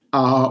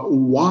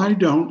 Why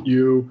don't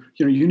you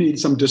need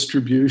some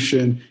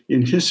distribution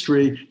in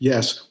history?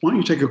 Yes. Why don't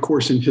you take a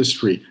course in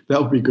history? That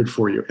will be good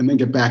for you. And then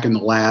get back in the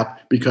lab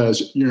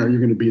because, you're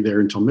going to be there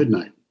until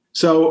midnight.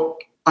 So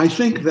I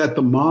think that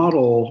the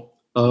model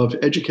of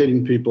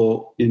educating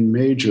people in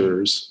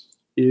majors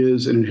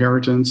is an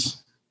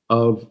inheritance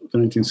of the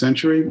 19th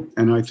century.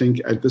 And I think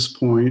at this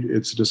point,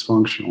 it's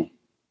dysfunctional.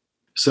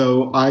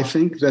 So I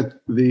think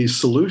that the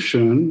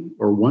solution,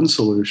 or one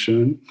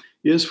solution,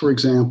 is, for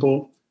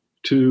example,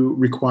 to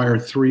require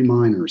 3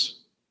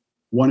 minors,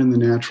 one in the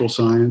natural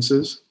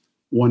sciences,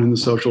 one in the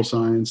social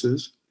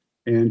sciences,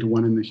 and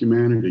one in the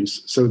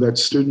humanities, so that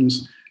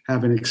students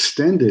have an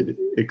extended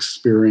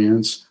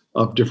experience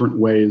of different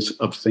ways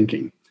of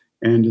thinking.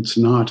 and it's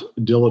not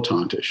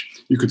dilettantish.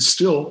 You could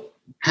still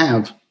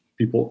have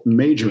people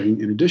majoring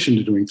in addition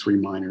to doing 3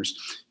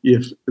 minors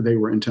if they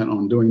were intent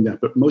on doing that,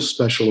 but most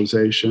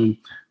specialization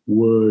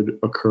would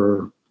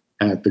occur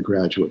at the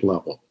graduate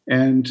level.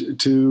 And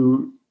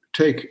to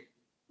take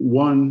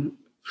one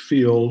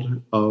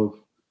field of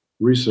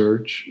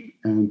research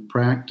and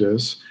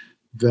practice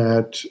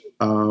that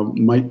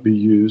might be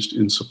used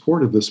in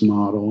support of this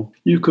model,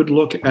 you could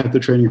look at the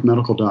training of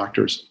medical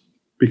doctors,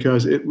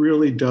 because it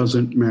really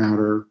doesn't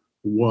matter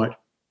what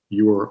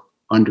your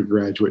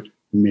undergraduate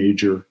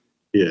major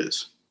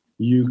is.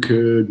 You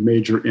could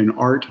major in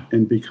art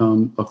and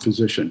become a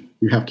physician.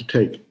 You have to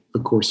take the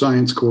core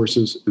science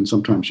courses, and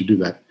sometimes you do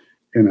that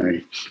in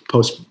a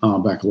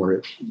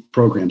post-baccalaureate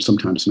program,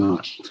 sometimes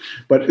not.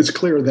 But it's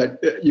clear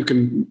that you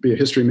can be a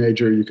history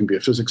major, you can be a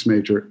physics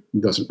major,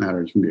 it doesn't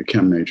matter. You can be a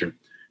chem major,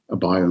 a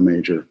bio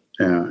major,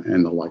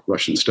 and the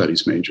Russian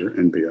studies major,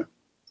 and be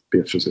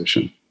a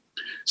physician.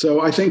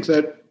 So I think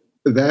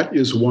that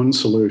is one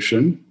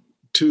solution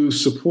to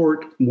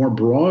support more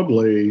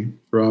broadly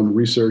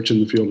research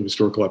in the field of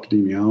historical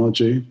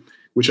epidemiology,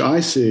 which I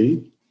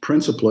see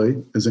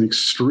principally as an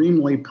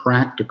extremely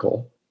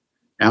practical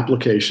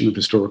application of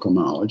historical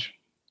knowledge,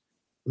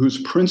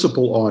 whose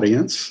principal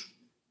audience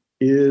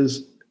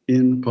is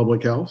in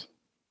public health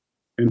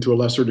and to a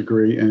lesser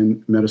degree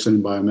in medicine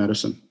and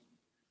biomedicine.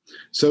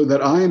 So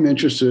that I am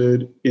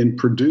interested in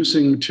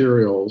producing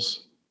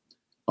materials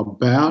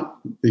about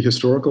the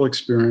historical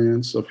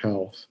experience of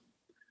health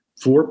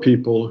for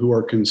people who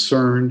are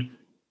concerned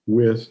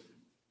with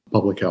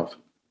public health.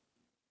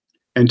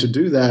 And to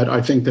do that,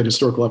 I think that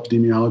historical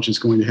epidemiology is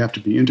going to have to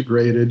be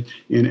integrated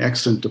in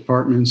extant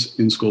departments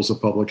in schools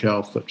of public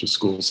health, such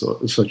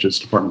as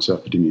departments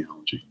of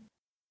epidemiology.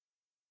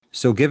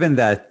 So given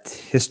that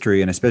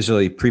history, and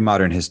especially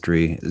pre-modern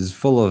history, is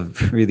full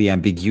of really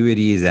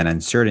ambiguities and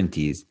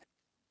uncertainties,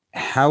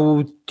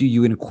 how do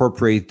you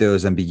incorporate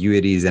those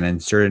ambiguities and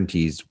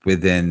uncertainties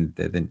within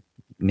the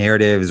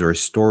narratives or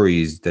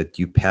stories that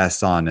you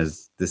pass on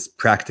as this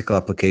practical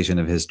application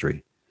of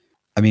history?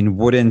 I mean,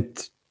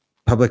 wouldn't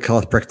public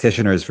health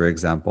practitioners, for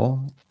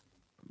example,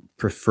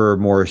 prefer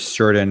more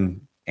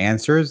certain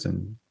answers?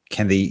 And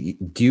can they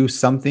do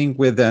something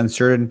with the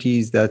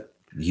uncertainties that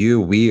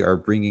we are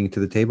bringing to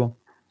the table?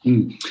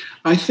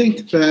 I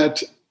think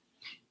that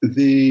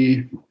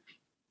the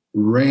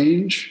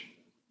range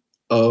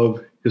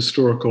of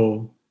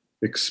historical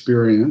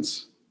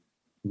experience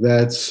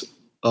that's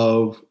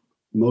of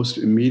most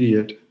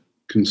immediate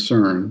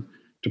concern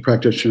to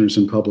practitioners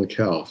in public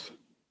health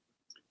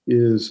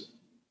is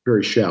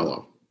very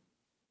shallow.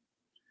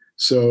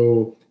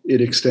 So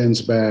it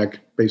extends back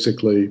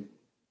basically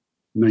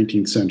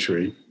 19th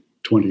century,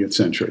 20th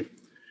century.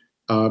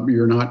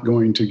 You're not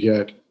going to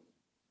get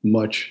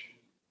much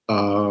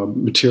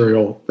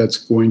material that's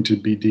going to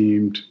be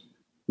deemed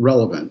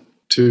relevant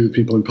to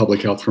people in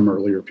public health from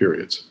earlier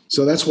periods.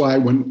 So that's why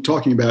when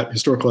talking about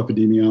historical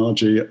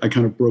epidemiology, I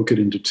kind of broke it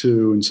into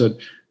two and said,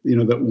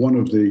 that one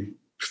of the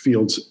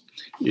fields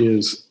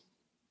is,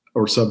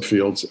 or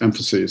subfields,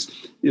 emphases,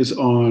 is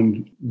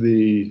on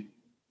the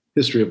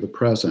history of the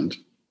present.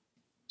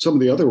 Some of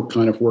the other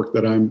kind of work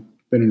that I've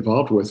been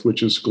involved with,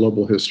 which is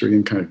global history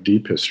and kind of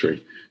deep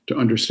history, to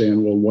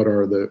understand, well, what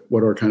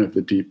are kind of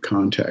the deep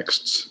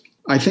contexts.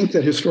 I think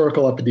that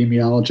historical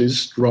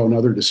epidemiologists, draw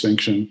another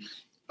distinction,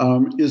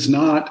 is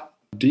not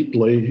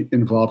deeply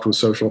involved with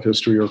social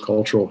history or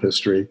cultural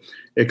history,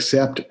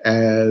 except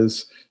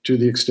as to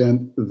the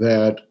extent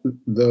that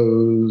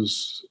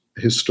those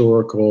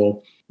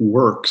historical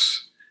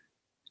works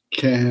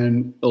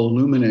can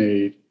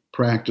illuminate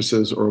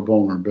practices or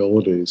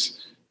vulnerabilities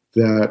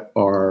that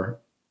are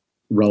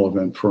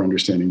relevant for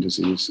understanding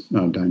disease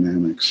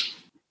dynamics.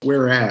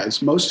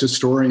 Whereas most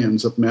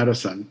historians of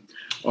medicine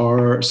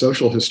are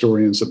social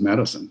historians of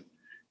medicine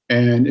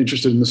and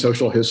interested in the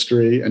social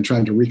history and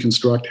trying to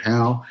reconstruct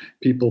how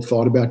people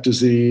thought about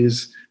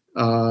disease,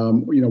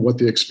 what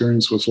the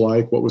experience was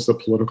like, what was the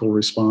political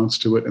response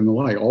to it, and the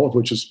like, all of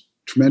which is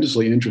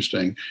tremendously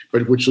interesting,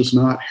 but which does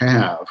not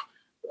have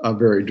a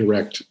very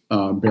direct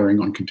bearing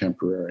on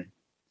contemporary.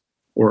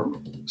 Or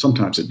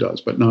sometimes it does,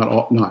 but not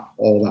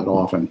all that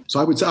often. So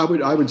I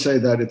would say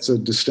that it's a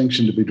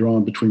distinction to be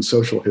drawn between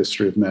social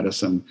history of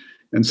medicine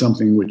and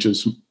something which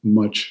is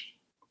much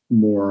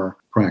more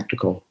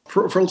practical.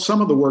 For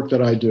some of the work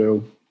that I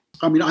do,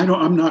 I'm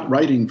not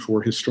writing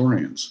for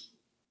historians.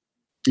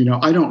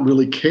 I don't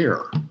really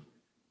care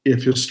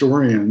if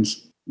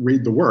historians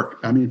read the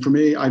work. For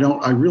me, I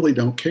really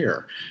don't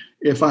care.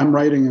 If I'm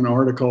writing an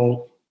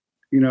article,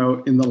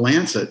 in the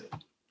Lancet,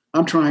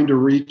 I'm trying to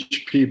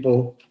reach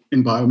people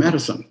in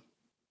biomedicine.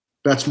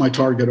 That's my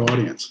target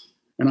audience.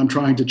 And I'm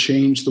trying to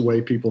change the way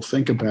people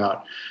think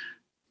about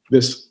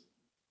this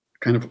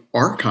kind of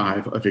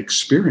archive of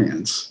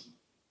experience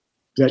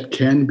that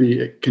can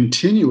be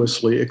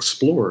continuously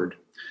explored,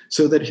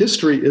 so that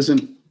history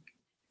isn't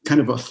kind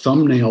of a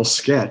thumbnail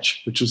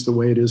sketch, which is the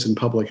way it is in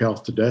public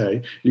health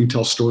today. You can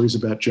tell stories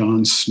about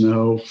John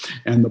Snow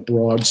and the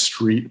Broad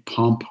Street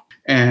pump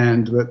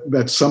and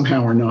that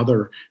somehow or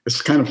another,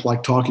 it's kind of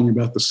like talking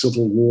about the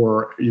Civil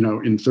War,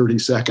 in 30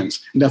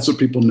 seconds. And that's what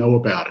people know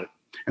about it.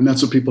 And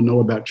that's what people know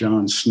about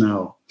Jon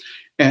Snow.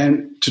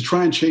 And to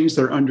try and change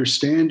their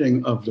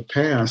understanding of the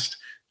past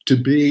to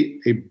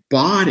be a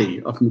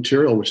body of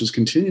material which is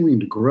continuing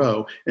to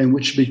grow and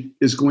which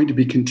is going to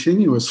be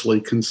continuously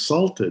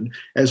consulted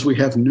as we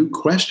have new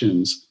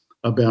questions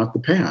about the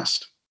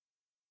past.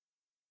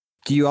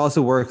 Do you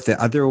also work the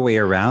other way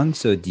around?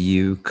 So do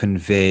you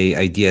convey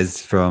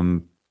ideas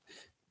from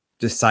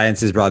just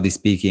sciences, broadly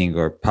speaking,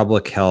 or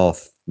public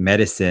health,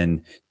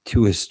 medicine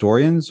to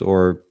historians,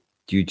 or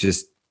do you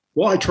just...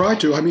 Well, I try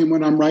to. I mean,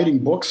 when I'm writing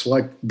books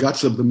like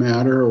Guts of the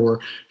Matter or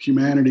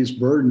Humanity's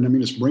Burden, I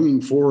mean, it's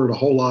bringing forward a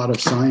whole lot of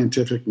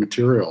scientific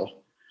material,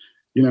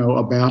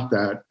 about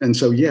that. And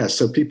so, yes,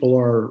 so people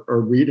are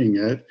reading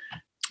it.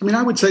 I mean,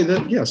 I would say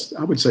that, yes,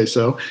 I would say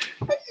so.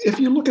 If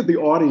you look at the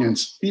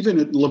audience, even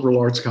at liberal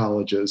arts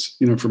colleges,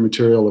 for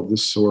material of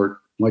this sort,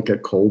 like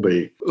at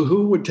Colby,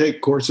 who would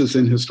take courses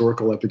in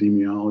historical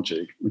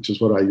epidemiology, which is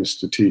what I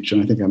used to teach.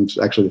 And I think I'm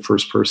actually the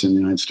first person in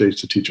the United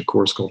States to teach a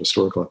course called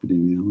historical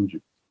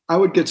epidemiology. I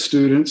would get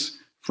students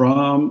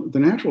from the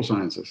natural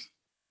sciences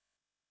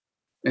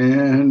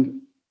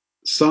and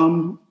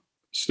some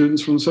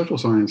students from the social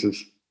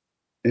sciences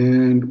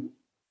and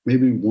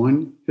maybe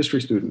one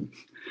history student,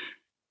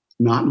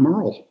 not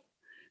Merle.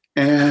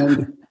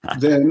 And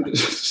then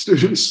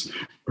students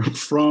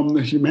from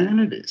the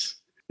humanities.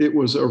 It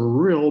was a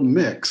real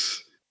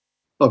mix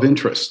of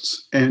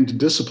interests and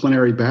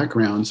disciplinary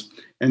backgrounds.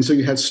 And so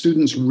you had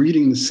students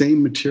reading the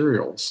same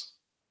materials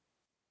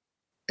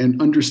and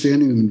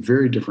understanding them in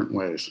very different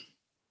ways.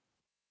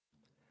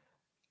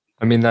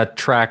 I mean, that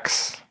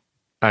tracks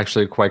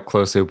actually quite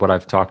closely what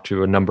I've talked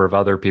to a number of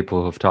other people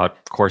who have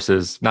taught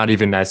courses, not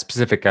even as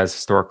specific as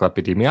historical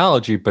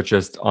epidemiology, but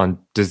just on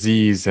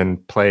disease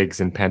and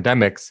plagues and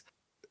pandemics.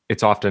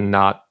 It's often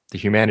not the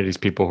humanities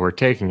people who are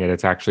taking it.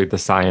 It's actually the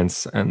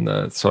science and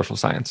the social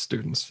science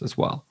students as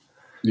well.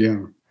 Yeah.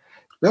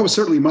 That was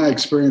certainly my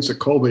experience at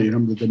Colby,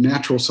 the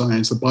natural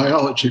science, the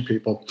biology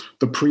people,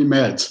 the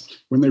pre-meds,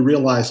 when they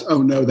realized,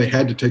 oh no, they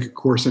had to take a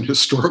course in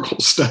historical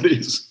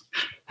studies.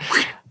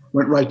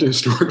 Went right to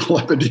historical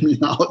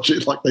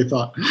epidemiology, like they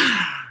thought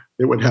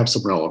it would have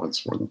some relevance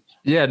for them.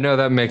 Yeah, no,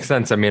 that makes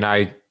sense. I mean,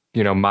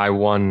 my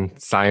one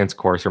science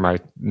course or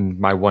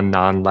my one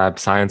non-lab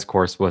science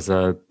course was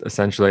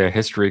essentially a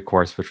history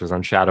course, which was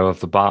on Shadow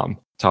of the Bomb,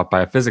 taught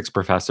by a physics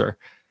professor.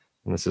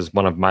 And this is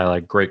one of my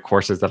great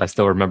courses that I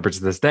still remember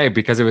to this day,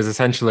 because it was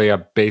essentially a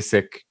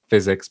basic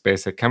physics,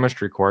 basic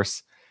chemistry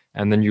course.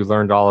 And then you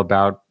learned all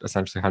about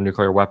essentially how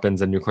nuclear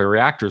weapons and nuclear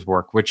reactors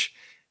work, which,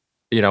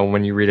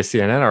 when you read a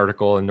CNN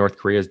article and North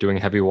Korea is doing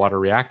heavy water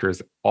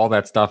reactors, all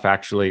that stuff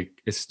actually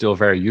is still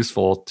very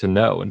useful to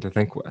know and to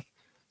think with.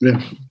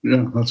 Yeah,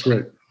 that's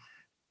great.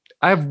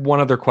 I have one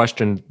other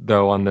question,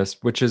 though, on this,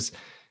 which is,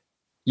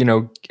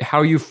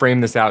 how you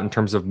frame this out in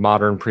terms of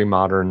modern,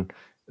 pre-modern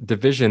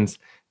divisions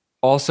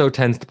also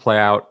tends to play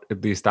out,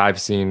 at least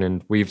I've seen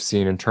and we've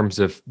seen, in terms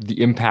of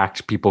the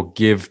impact people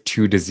give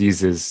to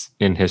diseases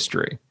in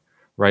history,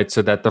 right?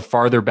 So that the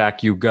farther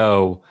back you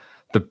go,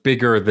 the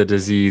bigger the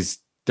disease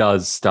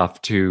does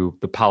stuff to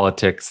the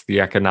politics,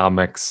 the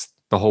economics,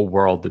 the whole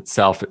world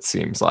itself, it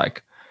seems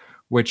like,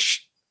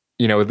 which,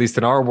 at least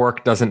in our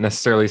work, doesn't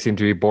necessarily seem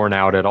to be borne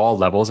out at all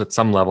levels. At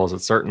some levels, it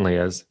certainly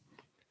is.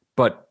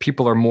 But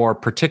people are more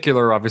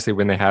particular, obviously,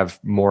 when they have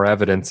more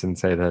evidence in,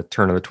 say, the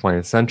turn of the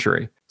 20th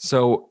century.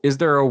 So is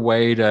there a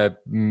way to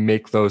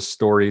make those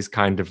stories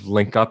kind of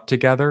link up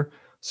together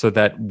so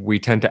that we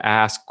tend to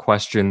ask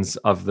questions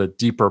of the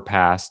deeper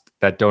past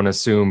that don't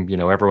assume,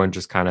 everyone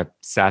just kind of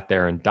sat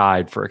there and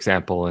died, for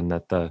example, and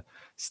that the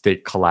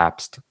state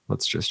collapsed?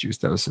 Let's just use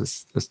those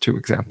as two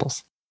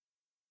examples.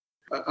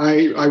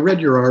 I read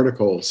your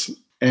articles,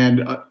 and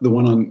the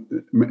one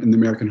in the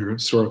American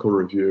Historical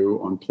Review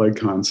on plague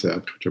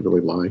concept, which I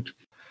really liked.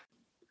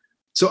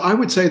 So I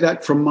would say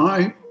that from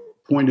my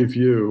point of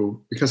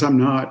view, because I'm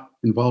not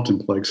involved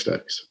in plague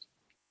studies,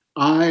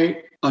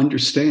 I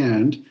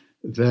understand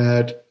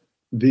that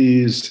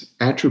these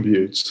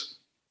attributes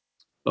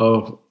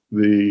of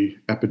the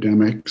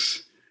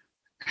epidemics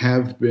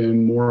have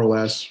been more or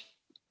less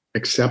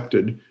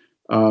accepted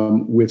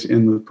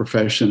within the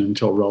profession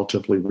until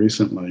relatively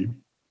recently.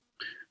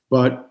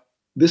 But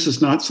this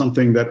is not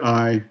something that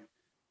I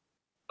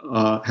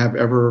have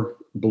ever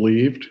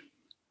believed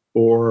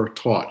or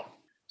taught.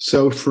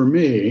 So for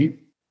me,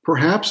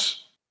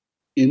 perhaps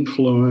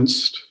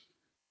influenced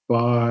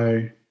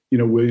by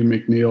William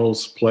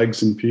McNeill's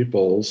Plagues and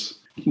Peoples,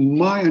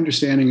 my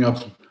understanding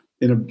of,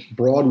 in a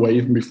broad way,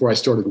 even before I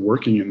started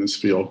working in this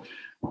field,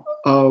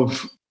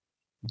 of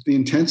the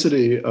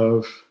intensity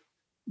of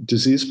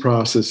disease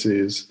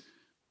processes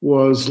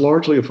was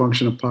largely a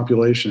function of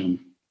population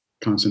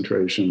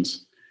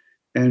concentrations.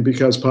 And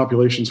because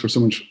populations were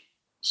so much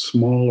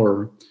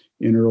smaller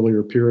in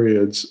earlier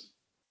periods,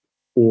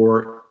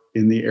 or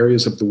in the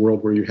areas of the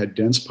world where you had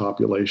dense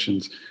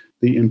populations,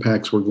 the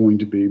impacts were going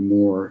to be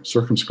more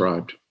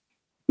circumscribed.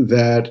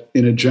 That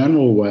in a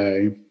general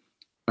way,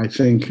 I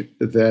think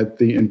that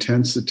the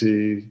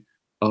intensity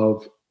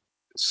of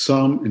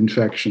some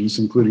infections,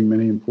 including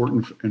many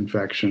important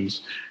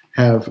infections,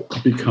 have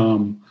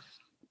become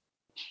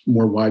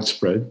more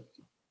widespread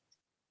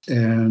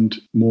and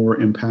more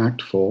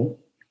impactful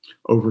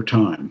over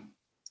time,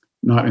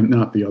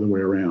 not the other way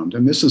around.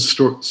 And this is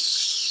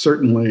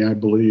certainly, I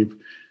believe,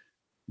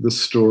 the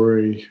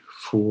story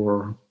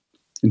for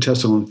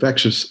intestinal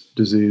infectious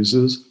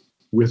diseases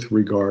with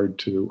regard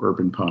to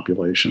urban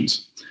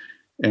populations,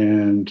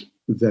 and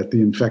that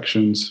the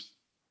infections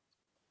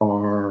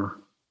are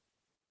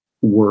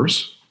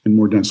worse in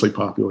more densely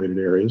populated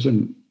areas,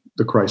 and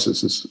the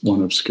crisis is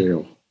one of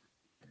scale.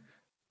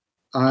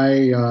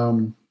 I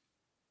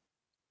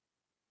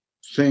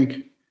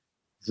think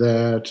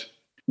that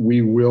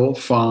we will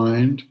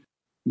find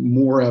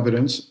more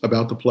evidence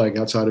about the plague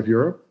outside of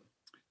Europe,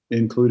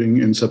 including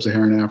in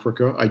sub-Saharan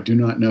Africa. I do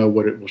not know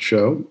what it will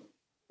show.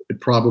 It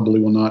probably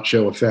will not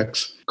show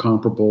effects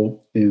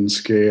comparable in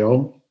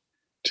scale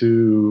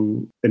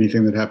to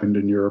anything that happened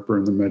in Europe or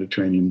in the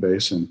Mediterranean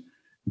basin.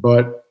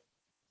 But,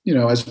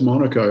 as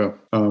Monica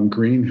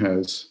Green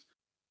has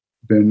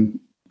been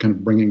kind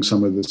of bringing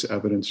some of this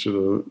evidence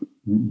to the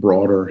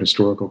broader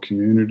historical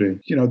community,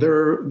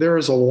 there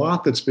is a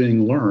lot that's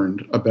being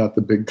learned about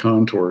the big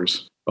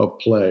contours of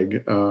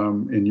plague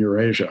in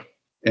Eurasia.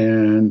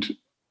 And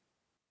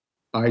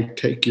I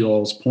take you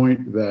all's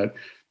point that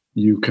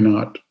you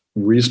cannot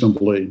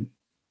reasonably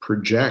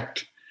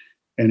project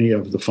any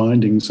of the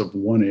findings of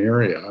one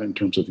area in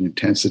terms of the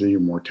intensity or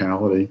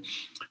mortality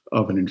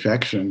of an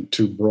infection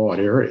to broad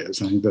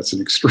areas. I think that's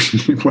an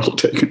extremely well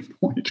taken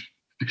point.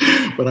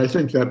 But I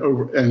think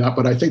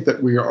that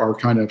we are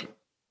kind of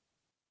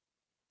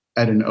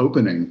at an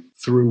opening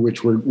through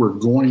which we're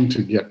going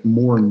to get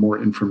more and more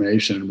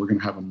information, and we're going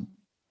to have a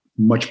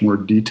much more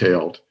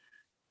detailed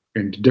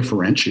and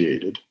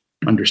differentiated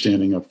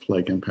understanding of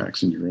plague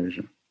impacts in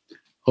Eurasia.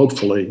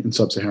 Hopefully in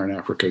sub-Saharan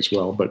Africa as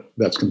well, but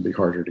that's going to be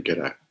harder to get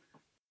at.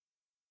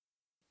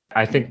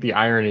 I think the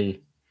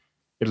irony,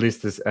 at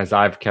least as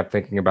I've kept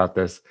thinking about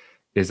this,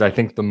 is I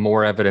think the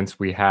more evidence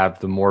we have,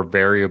 the more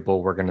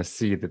variable we're going to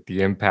see that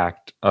the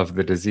impact of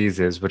the disease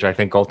is, which I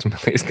think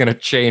ultimately is going to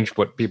change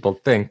what people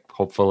think,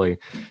 hopefully,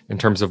 in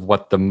terms of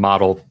what the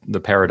model,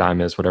 the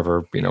paradigm is,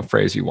 whatever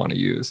phrase you want to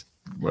use,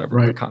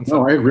 whatever the concept.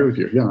 No, I agree with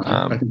you. Yeah,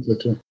 I think so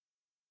too.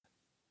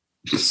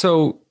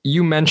 So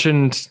you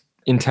mentioned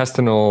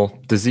intestinal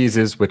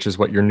diseases, which is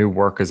what your new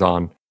work is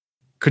on.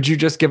 Could you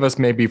just give us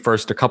maybe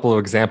first a couple of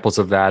examples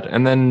of that,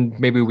 and then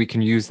maybe we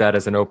can use that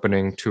as an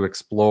opening to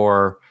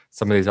explore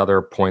some of these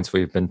other points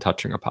we've been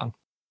touching upon?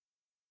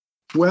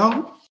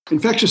 Well,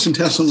 infectious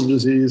intestinal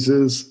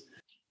diseases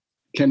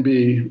can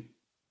be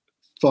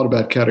thought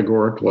about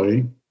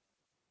categorically.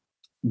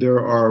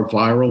 There are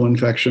viral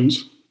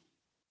infections,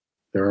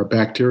 there are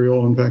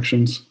bacterial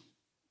infections,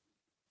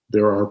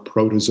 there are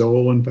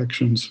protozoal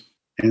infections,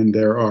 and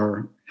there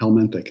are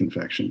helminthic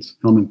infections,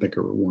 helminthic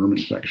or worm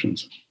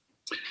infections.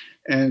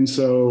 And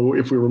so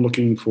if we were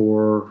looking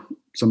for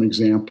some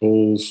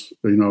examples,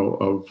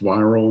 of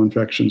viral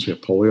infections, we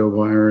have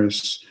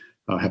poliovirus,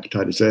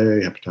 hepatitis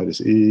A,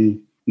 hepatitis E,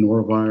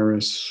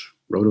 norovirus,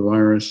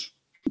 rotavirus.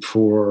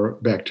 For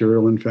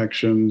bacterial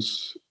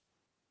infections,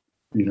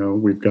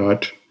 we've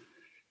got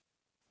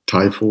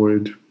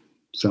typhoid,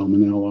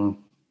 salmonella.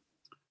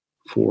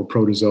 For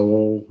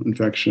protozoal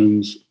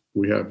infections,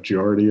 we have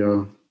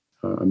Giardia,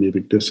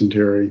 amoebic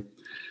dysentery.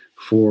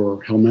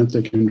 For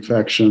helminthic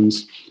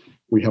infections,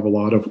 we have a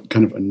lot of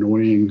kind of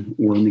annoying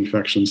worm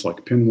infections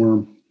like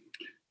pinworm.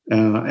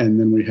 And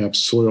then we have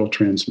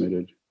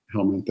soil-transmitted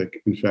helminthic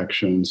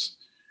infections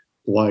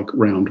like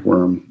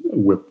roundworm,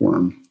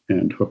 whipworm,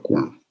 and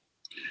hookworm.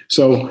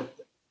 So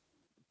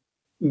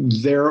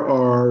there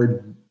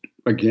are,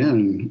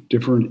 again,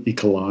 different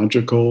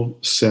ecological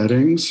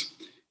settings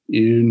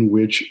in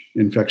which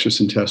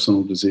infectious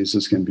intestinal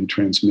diseases can be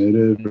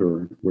transmitted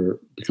or where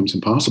it becomes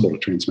impossible to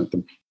transmit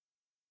them.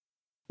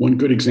 One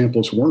good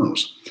example is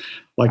worms.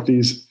 Like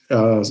these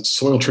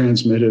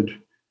soil-transmitted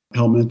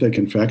helminthic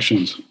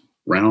infections,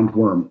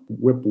 roundworm,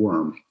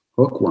 whipworm,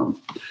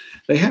 hookworm,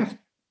 they have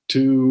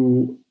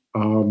to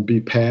be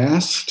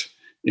passed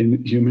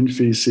in human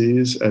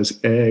feces as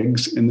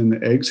eggs, and then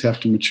the eggs have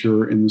to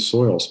mature in the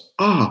soils.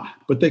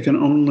 But they can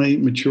only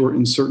mature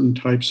in certain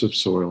types of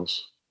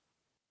soils.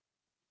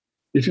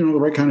 If you know the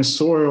right kind of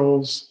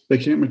soils, they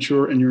can't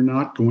mature, and you're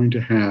not going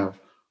to have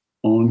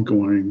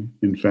ongoing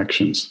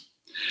infections.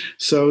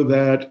 So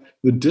that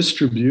the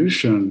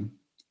distribution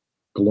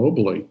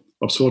globally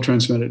of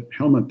soil-transmitted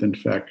helminth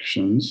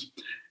infections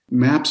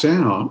maps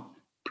out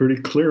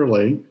pretty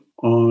clearly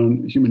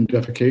on human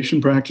defecation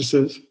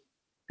practices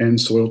and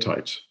soil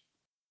types.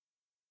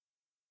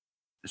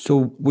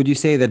 So would you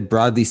say that,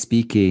 broadly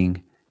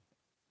speaking,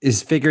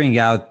 is figuring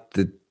out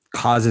the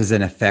causes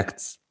and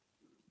effects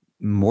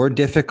more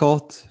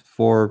difficult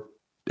for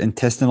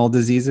intestinal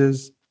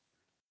diseases?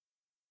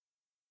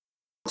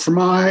 From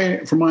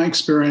my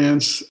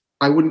experience,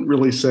 I wouldn't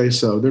really say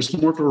so. There's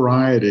more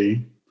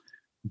variety,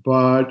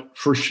 but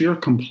for sheer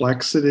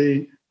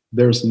complexity,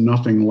 there's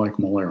nothing like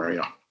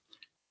malaria.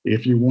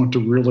 If you want to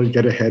really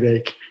get a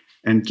headache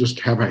and just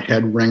have a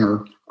head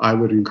ringer, I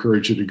would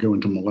encourage you to go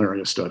into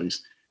malaria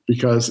studies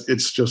because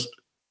it's just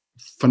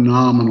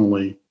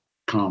phenomenally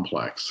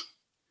complex.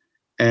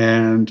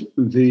 And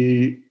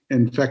the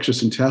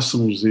infectious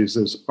intestinal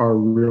diseases are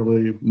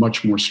really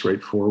much more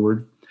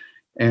straightforward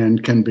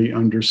and can be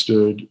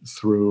understood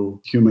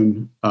through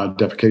human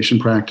defecation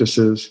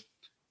practices,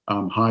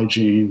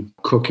 hygiene,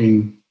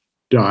 cooking,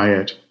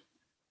 diet,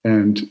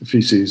 and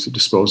feces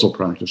disposal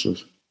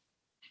practices.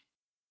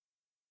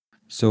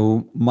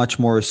 So much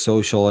more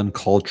social and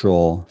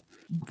cultural.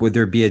 Would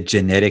there be a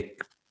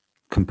genetic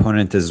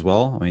component as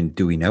well? I mean,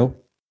 do we know?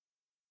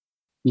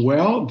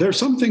 Well, there's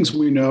some things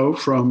we know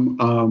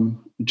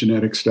from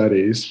genetic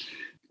studies.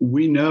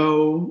 We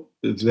know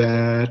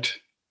that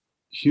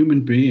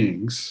human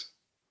beings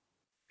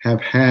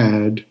have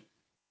had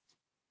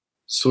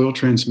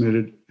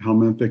soil-transmitted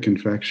helminthic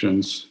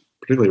infections,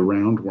 particularly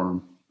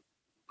roundworm,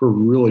 for a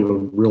really,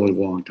 really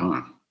long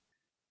time,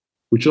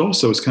 which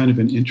also is kind of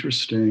an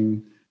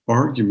interesting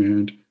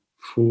argument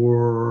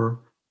for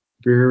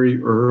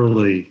very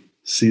early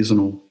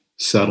seasonal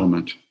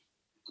settlement.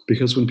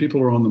 Because when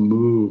people are on the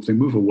move, they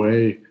move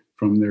away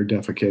from their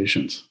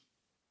defecations.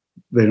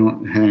 They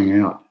don't hang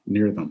out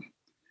near them.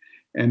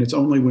 And it's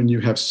only when you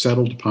have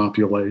settled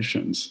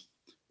populations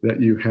that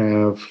you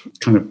have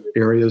kind of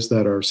areas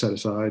that are set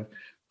aside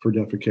for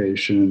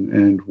defecation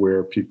and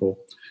where people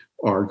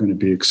are going to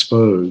be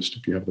exposed,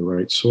 if you have the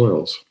right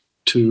soils,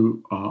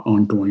 to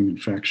ongoing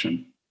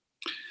infection.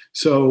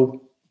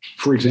 So,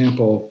 for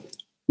example,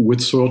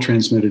 with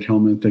soil-transmitted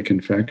helminthic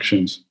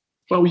infections,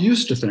 well, we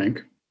used to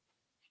think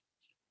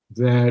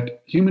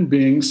that human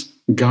beings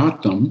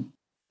got them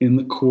in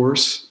the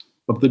course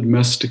of the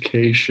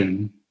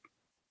domestication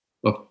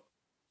of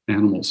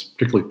animals,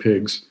 particularly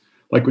pigs.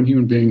 Like when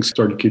human beings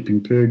started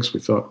keeping pigs,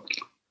 we thought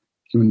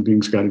human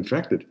beings got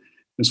infected.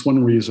 It's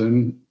one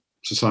reason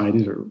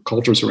societies or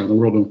cultures around the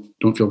world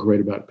don't feel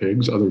great about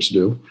pigs. Others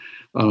do.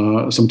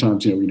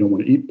 Sometimes, we don't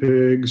want to eat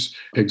pigs.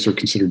 Pigs are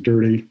considered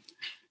dirty.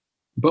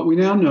 But we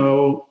now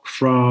know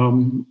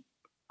from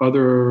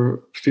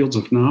other fields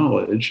of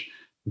knowledge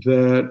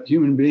that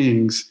human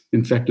beings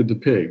infected the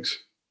pigs,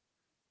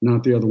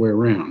 not the other way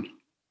around.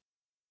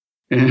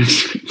 And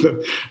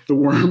the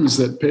worms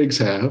that pigs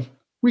have,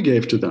 we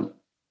gave to them.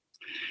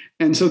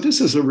 And so this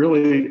is a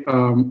really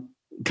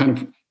kind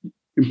of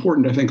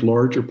important, I think,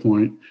 larger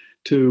point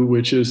too,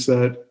 which is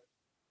that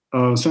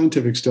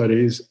scientific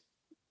studies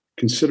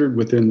considered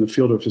within the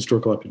field of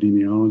historical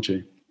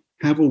epidemiology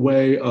have a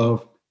way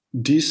of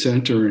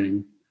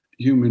decentering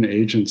human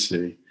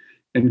agency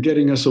and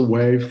getting us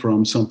away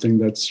from something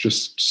that's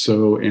just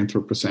so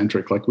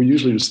anthropocentric. Like we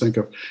usually just think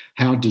of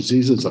how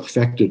diseases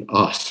affected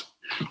us.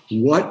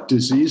 What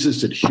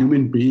diseases did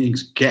human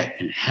beings get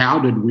and how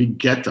did we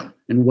get them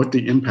and what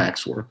the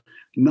impacts were?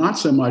 Not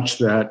so much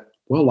that,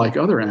 well, like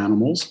other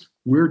animals,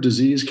 we're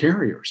disease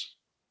carriers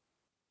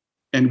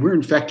and we're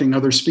infecting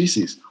other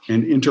species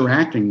and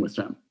interacting with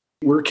them.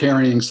 We're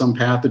carrying some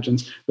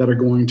pathogens that are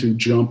going to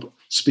jump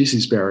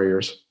species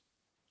barriers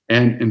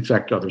and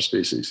infect other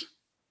species.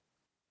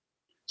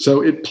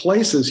 So it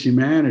places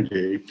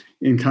humanity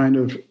in kind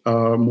of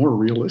more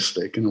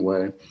realistic, in a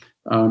way,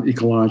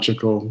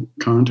 ecological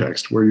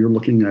context where you're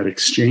looking at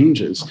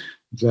exchanges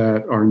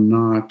that are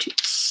not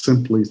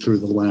simply through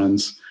the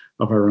lens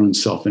of our own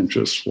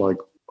self-interest, like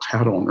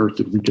how on earth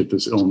did we get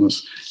this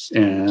illness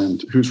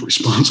and who's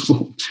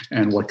responsible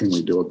and what can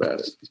we do about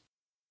it?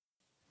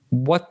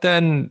 What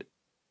then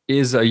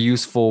is a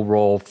useful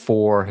role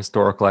for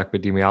historical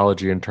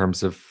epidemiology in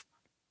terms of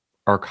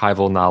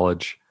archival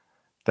knowledge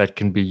that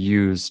can be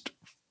used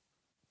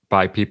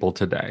by people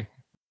today?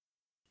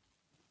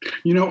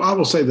 I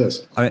will say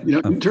this.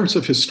 In terms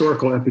of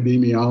historical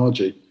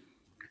epidemiology,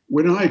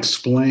 when I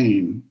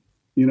explain,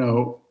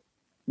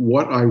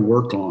 what I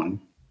work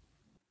on,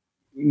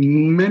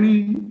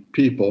 many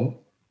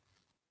people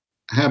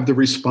have the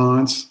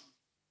response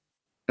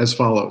as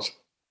follows.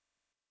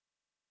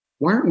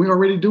 Why aren't we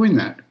already doing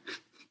that?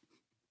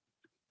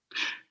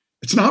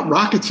 It's not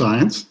rocket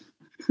science.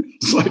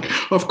 It's like,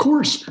 of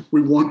course,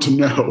 we want to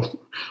know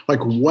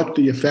what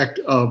the effect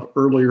of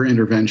earlier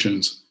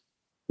interventions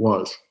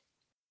was.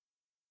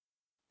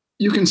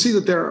 You can see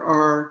that there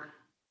are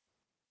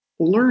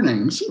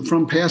learnings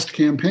from past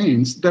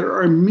campaigns that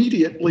are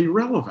immediately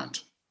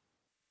relevant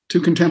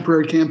to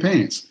contemporary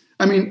campaigns.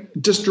 I mean,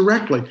 just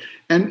directly.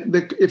 And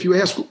if you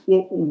ask,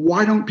 well,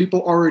 why don't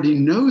people already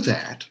know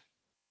that?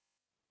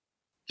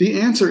 The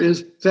answer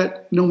is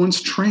that no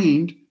one's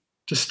trained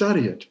to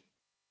study it.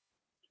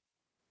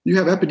 You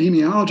have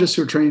epidemiologists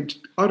who are trained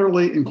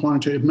utterly in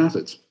quantitative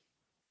methods.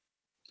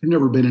 They've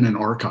never been in an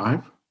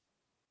archive.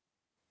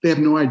 They have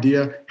no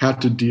idea how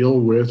to deal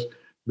with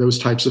those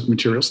types of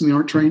materials, and they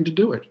aren't trained to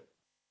do it.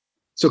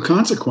 So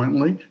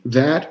consequently,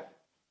 that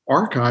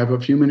archive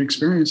of human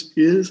experience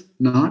is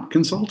not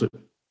consulted.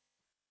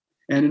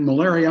 And in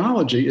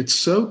malariology, it's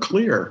so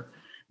clear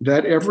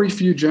that every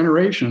few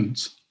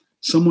generations,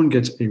 someone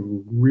gets a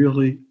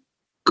really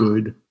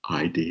good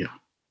idea.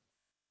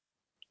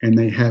 And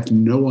they have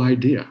no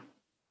idea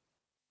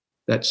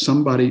that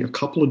somebody a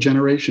couple of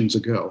generations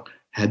ago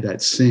had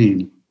that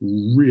same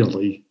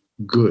really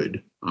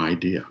good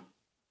idea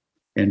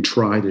and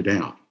tried it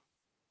out.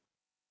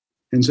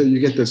 And so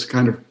you get this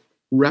kind of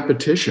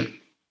repetition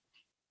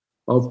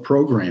of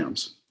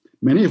programs,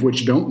 many of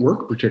which don't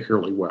work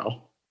particularly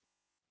well,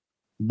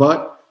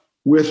 but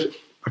with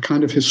a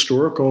kind of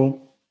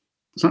historical,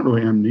 it's not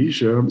really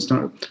amnesia, it's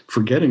not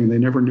forgetting they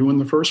never knew in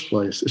the first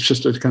place. It's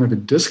just a kind of a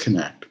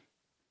disconnect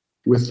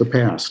with the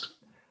past.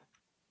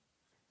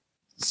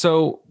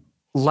 So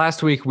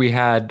last week we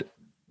had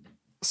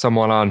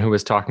someone on who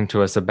was talking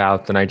to us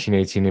about the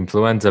 1918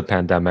 influenza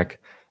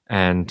pandemic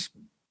and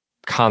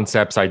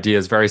concepts,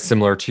 ideas very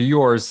similar to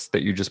yours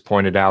that you just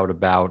pointed out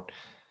about,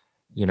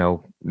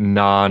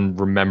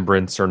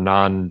 non-remembrance or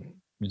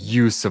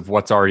non-use of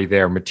what's already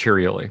there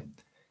materially.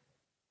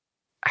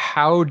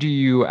 How do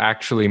you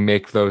actually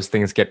make those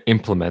things get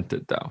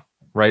implemented though?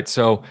 Right?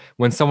 So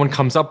when someone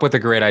comes up with a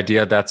great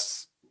idea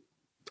that's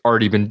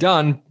already been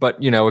done, but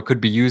it could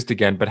be used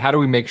again, but how do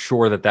we make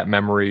sure that that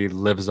memory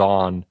lives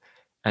on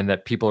and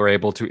that people are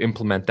able to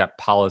implement that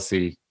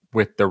policy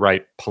with the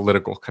right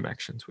political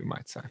connections, we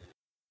might say?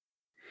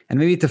 And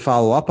maybe to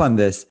follow up on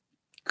this,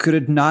 could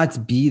it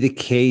not be the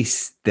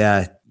case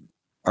that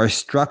our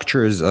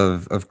structures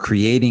of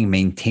creating,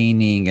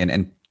 maintaining,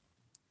 and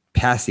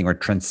passing or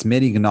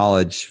transmitting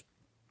knowledge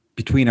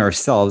between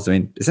ourselves,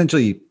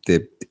 essentially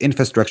the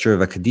infrastructure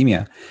of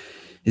academia,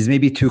 is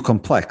maybe too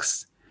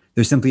complex?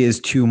 There simply is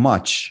too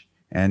much,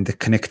 and the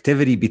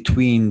connectivity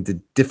between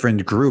the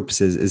different groups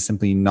is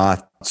simply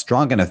not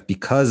strong enough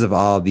because of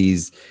all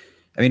these.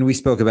 We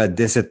spoke about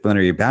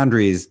disciplinary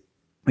boundaries.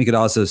 We could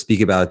also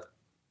speak about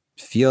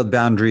field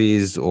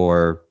boundaries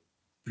or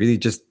really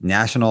just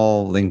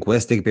national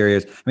linguistic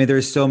barriers.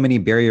 There's so many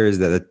barriers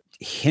that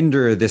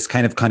hinder this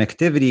kind of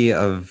connectivity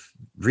of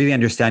really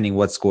understanding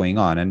what's going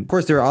on. And of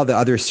course, there are all the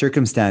other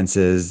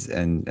circumstances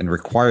and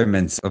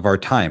requirements of our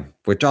time,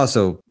 which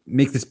also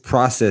make this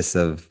process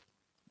of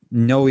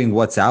knowing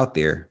what's out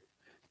there,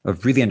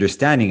 of really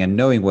understanding and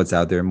knowing what's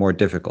out there, more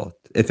difficult,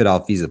 if at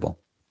all feasible.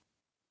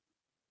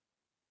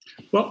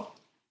 Well,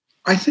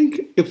 I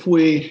think if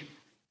we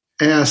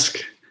ask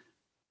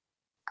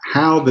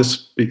how this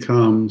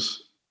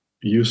becomes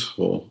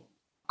useful,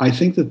 I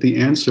think that the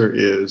answer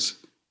is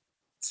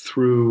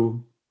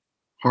through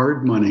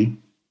hard money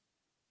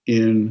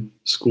in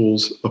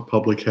schools of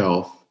public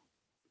health,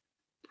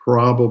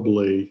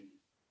 probably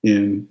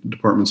in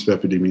departments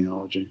of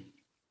epidemiology.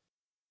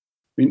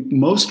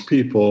 Most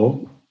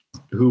people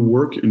who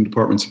work in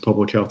departments of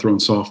public health are on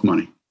soft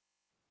money.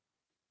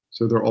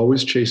 So they're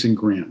always chasing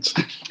grants,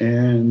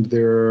 and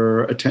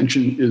their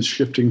attention is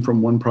shifting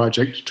from one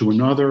project to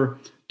another,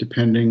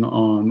 depending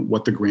on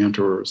what the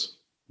grantors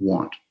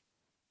want.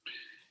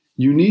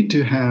 You need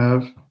to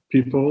have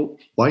people,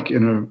 like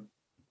in a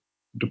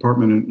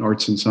department in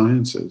arts and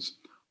sciences,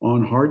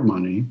 on hard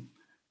money,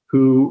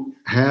 who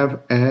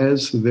have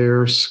as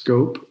their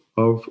scope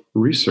of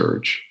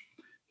research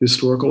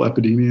historical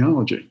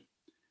epidemiology,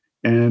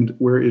 and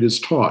where it is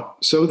taught,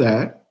 so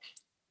that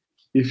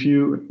if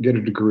you get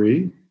a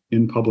degree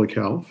in public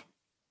health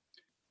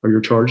or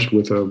you're charged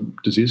with a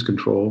disease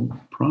control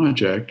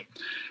project,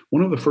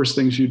 one of the first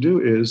things you do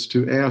is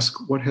to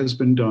ask what has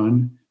been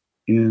done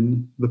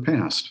in the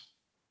past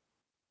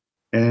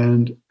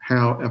and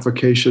how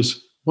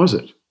efficacious was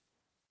it.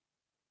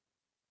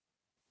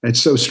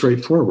 It's so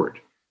straightforward.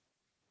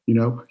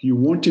 You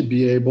want to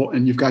be able,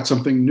 and you've got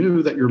something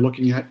new that you're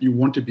looking at, you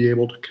want to be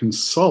able to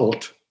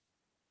consult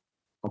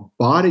a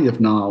body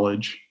of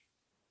knowledge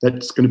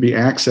that's going to be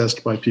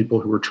accessed by people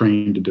who are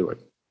trained to do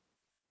it.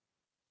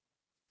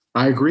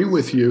 I agree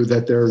with you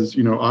that there's,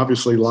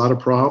 obviously a lot of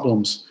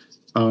problems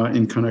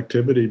in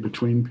connectivity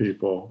between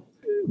people,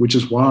 which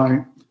is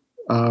why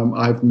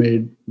I've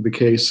made the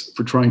case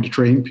for trying to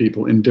train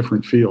people in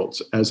different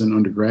fields as an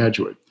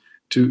undergraduate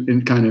to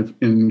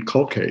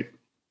inculcate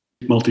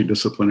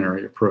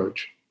multidisciplinary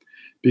approach,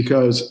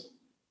 because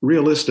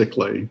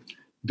realistically,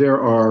 there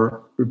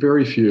are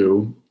very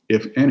few,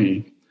 if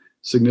any,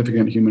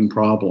 significant human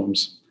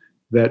problems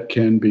that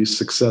can be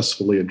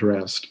successfully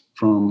addressed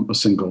from a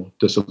single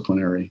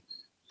disciplinary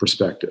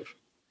perspective.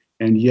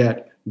 And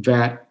yet,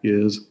 that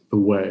is the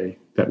way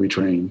that we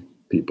train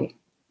people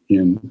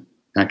in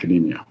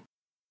academia.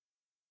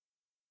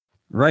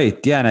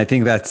 Right. Yeah. And I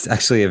think that's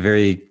actually a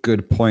very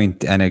good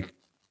point and a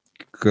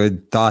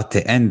good thought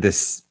to end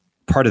this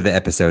part of the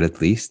episode, at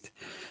least.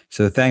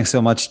 So thanks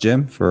so much,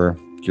 Jim, for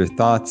your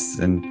thoughts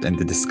and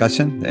the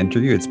discussion, the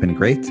interview. It's been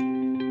great.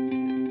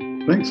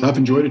 Thanks. I've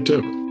enjoyed it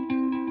too.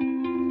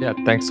 Yeah,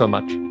 thanks so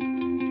much.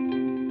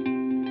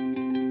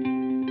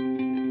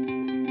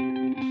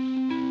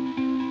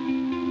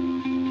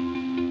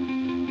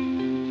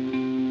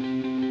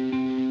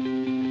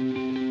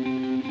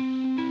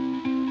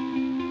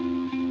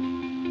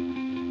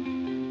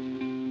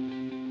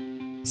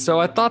 So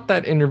I thought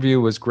that interview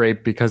was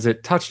great because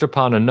it touched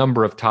upon a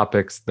number of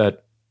topics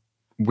that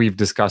we've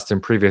discussed in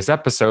previous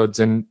episodes,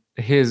 and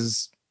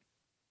his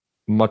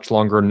much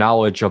longer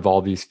knowledge of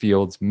all these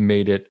fields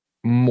made it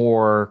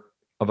more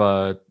of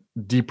a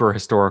deeper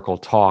historical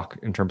talk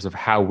in terms of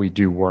how we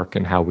do work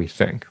and how we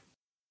think.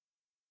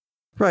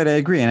 Right, I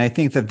agree. And I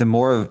think that the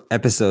more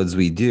episodes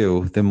we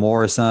do, the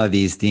more some of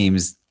these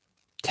themes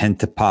tend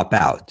to pop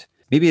out.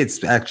 Maybe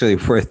it's actually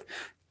worth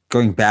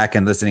going back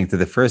and listening to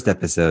the first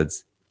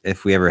episodes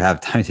if we ever have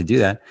time to do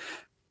that.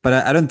 But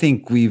I don't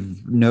think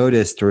we've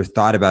noticed or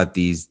thought about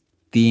these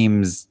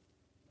themes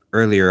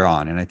earlier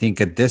on. And I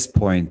think at this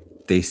point,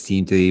 they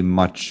seem to be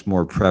much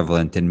more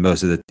prevalent in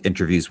most of the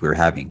interviews we're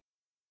having.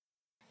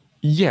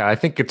 Yeah, I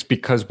think it's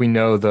because we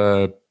know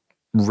the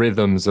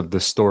rhythms of the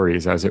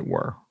stories, as it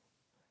were,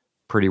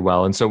 pretty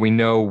well. And so we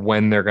know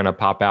when they're going to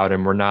pop out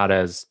and we're not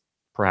as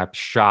perhaps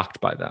shocked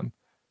by them.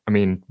 I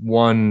mean,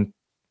 one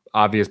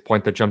obvious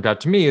point that jumped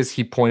out to me is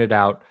he pointed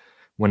out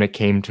when it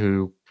came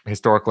to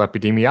historical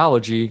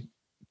epidemiology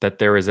that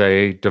there is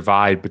a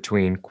divide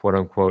between quote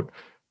unquote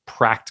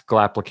practical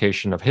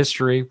application of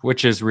history,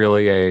 which is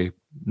really a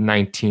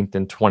 19th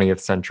and 20th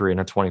century and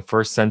a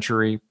 21st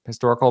century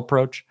historical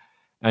approach,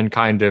 and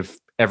kind of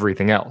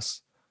everything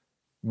else,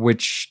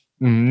 which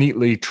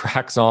neatly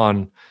tracks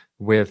on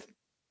with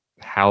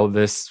how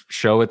this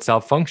show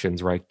itself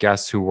functions, right?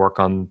 Guests who work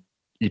on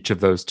each of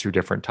those two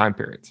different time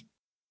periods.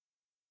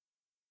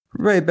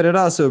 Right, but it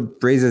also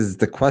raises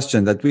the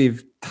question that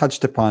we've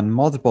touched upon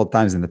multiple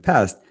times in the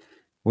past,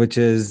 which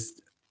is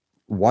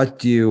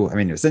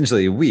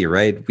essentially we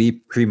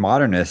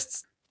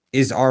pre-modernists,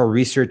 is our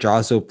research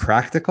also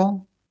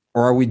practical,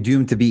 or are we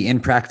doomed to be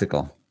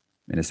impractical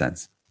in a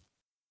sense?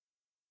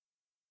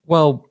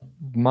 Well,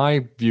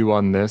 my view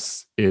on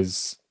this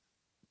is,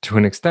 to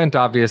an extent,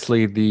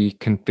 obviously, the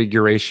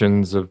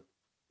configurations of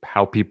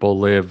how people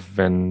live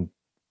and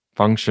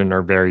function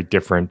are very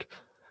different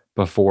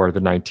before the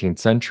 19th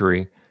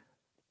century.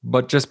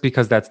 But just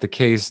because that's the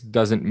case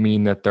doesn't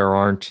mean that there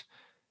aren't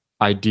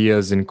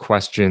ideas and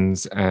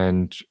questions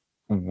and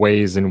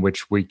ways in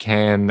which we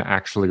can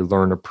actually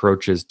learn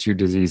approaches to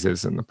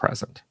diseases in the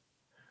present,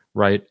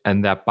 right?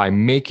 And that by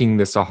making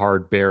this a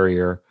hard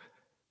barrier,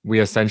 we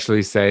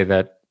essentially say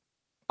that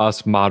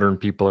us modern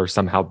people are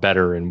somehow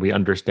better and we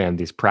understand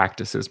these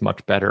practices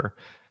much better.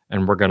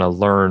 And we're going to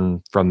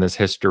learn from this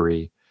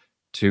history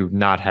to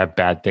not have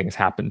bad things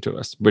happen to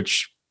us,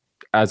 which,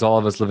 as all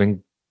of us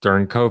living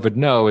during COVID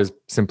know, is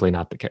simply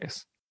not the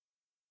case.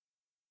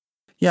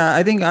 Yeah,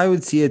 I think I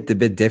would see it a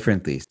bit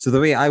differently. So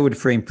the way I would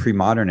frame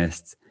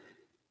pre-modernists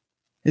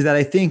is that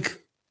I think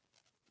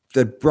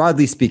that,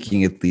 broadly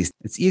speaking, at least,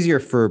 it's easier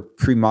for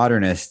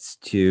pre-modernists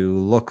to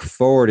look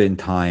forward in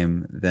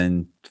time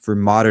than for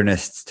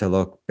modernists to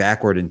look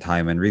backward in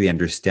time and really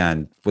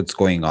understand what's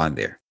going on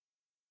there.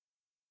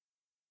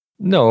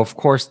 No, of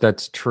course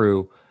that's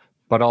true.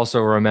 But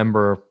also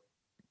remember,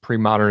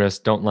 pre-modernists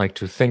don't like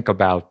to think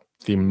about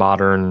the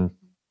modern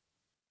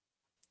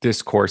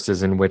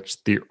discourses in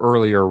which the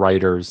earlier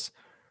writers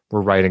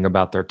were writing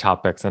about their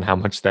topics and how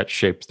much that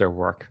shapes their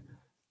work,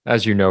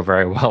 as you know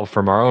very well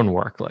from our own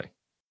work, Lee.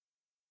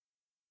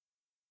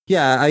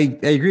 Yeah, I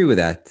agree with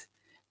that.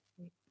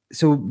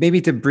 So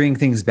maybe to bring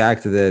things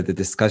back to the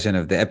discussion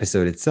of the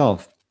episode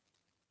itself,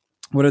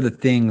 one of the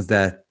things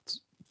that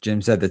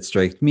Jim said that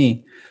struck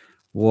me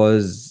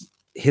was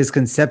his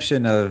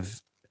conception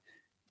of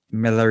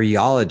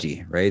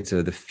malariology, right?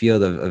 So the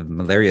field of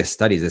malaria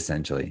studies,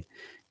 essentially.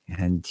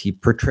 And he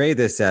portrayed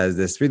this as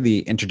this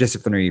really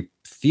interdisciplinary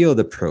field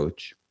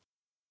approach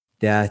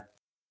that,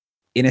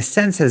 in a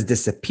sense, has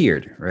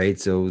disappeared, right?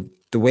 So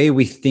the way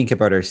we think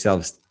about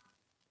ourselves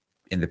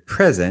in the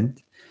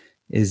present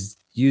is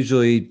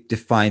usually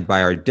defined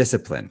by our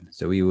discipline.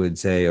 So we would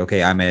say,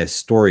 okay, I'm a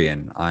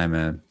historian, I'm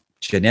a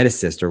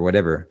geneticist or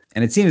whatever.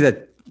 And it seems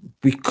that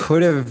we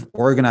could have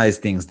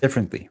organized things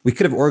differently. We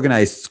could have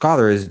organized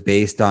scholars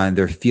based on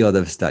their field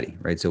of study,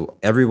 right? So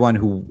everyone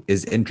who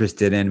is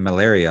interested in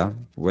malaria,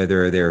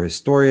 whether they're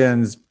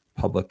historians,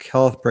 public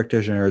health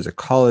practitioners,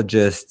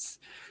 ecologists,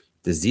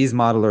 disease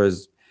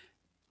modelers,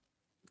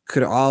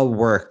 could all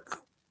work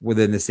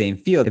within the same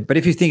field. But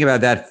if you think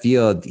about that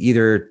field,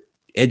 either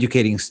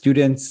educating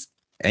students,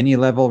 any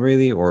level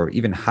really, or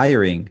even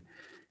hiring,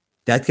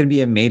 that can be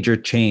a major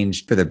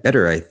change for the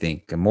better, I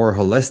think, a more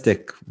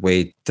holistic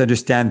way to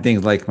understand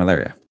things like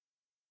malaria.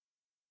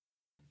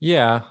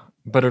 Yeah,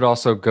 but it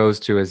also goes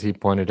to, as he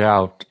pointed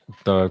out,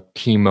 the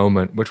key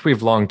moment, which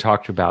we've long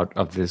talked about,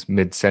 of this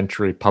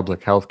mid-century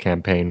public health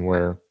campaign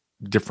where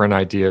different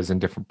ideas and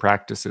different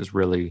practices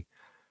really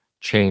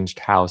changed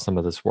how some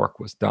of this work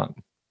was done.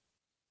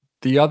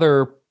 The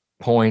other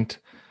point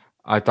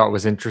I thought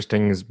was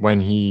interesting is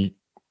when he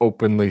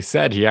openly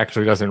said he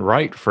actually doesn't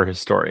write for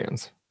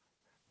historians,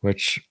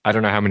 which I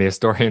don't know how many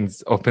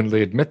historians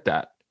openly admit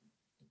that.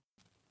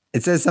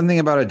 It says something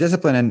about a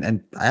discipline,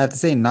 and I have to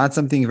say, not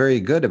something very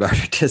good about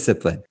a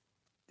discipline.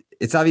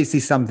 It's obviously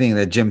something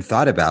that Jim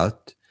thought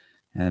about,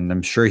 and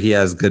I'm sure he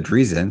has good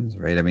reasons,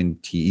 right? I mean,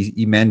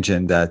 he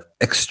mentioned that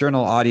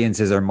external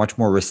audiences are much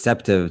more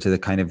receptive to the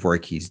kind of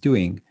work he's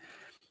doing.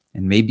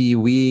 And maybe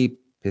we,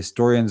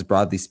 historians,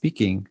 broadly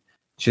speaking,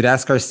 should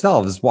ask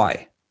ourselves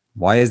why.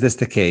 Why is this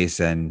the case?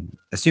 And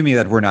assuming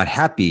that we're not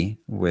happy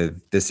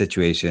with this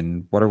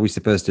situation, what are we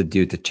supposed to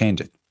do to change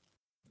it?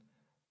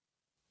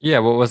 Yeah,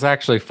 what was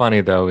actually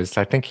funny though is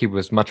I think he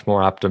was much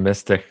more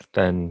optimistic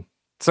than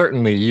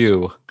certainly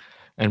you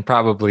and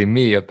probably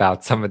me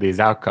about some of these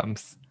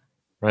outcomes,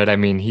 right? I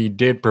mean, he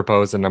did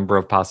propose a number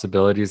of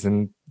possibilities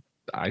and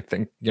I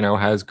think,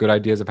 has good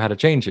ideas of how to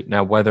change it.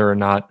 Now, whether or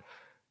not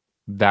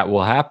that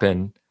will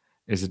happen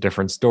is a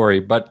different story,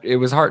 but it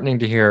was heartening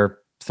to hear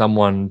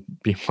someone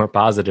be more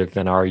positive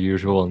than our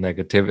usual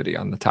negativity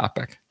on the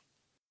topic.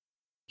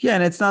 Yeah,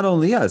 and it's not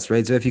only us,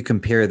 right? So if you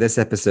compare this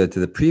episode to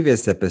the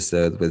previous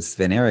episode with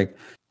Sven Erik,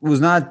 was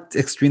not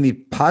extremely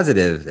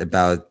positive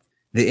about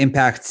the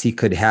impacts he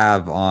could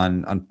have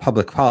on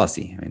public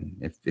policy. I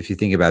mean, if you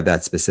think about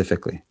that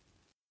specifically.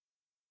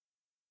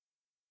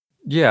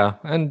 Yeah,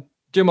 and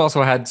Jim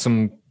also had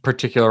some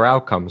particular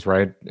outcomes,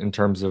 right, in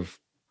terms of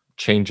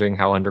changing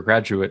how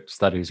undergraduate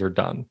studies are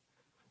done,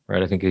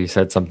 right? I think he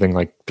said something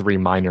like 3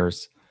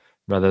 minors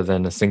rather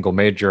than a single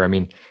major. I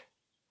mean,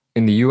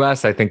 in the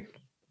US, I think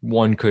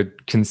one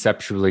could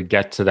conceptually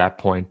get to that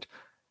point.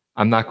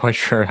 I'm not quite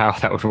sure how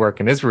that would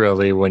work in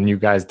Israeli when you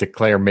guys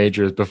declare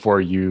majors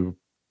before you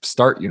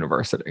start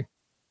university.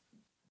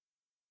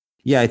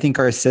 Yeah, I think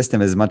our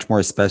system is much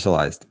more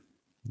specialized.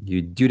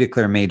 You do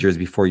declare majors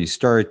before you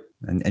start,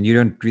 and you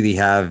don't really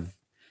have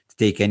to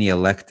take any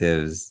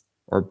electives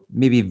or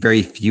maybe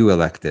very few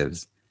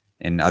electives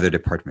in other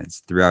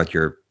departments throughout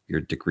your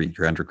degree,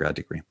 your undergrad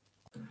degree.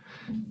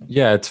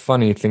 Yeah, it's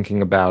funny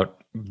thinking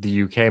about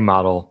the UK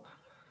model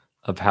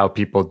of how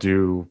people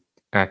do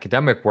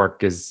academic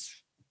work is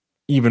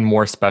even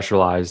more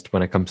specialized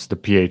when it comes to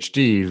the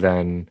PhD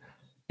than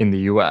in the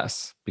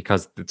US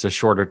because it's a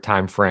shorter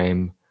time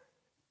frame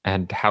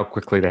and how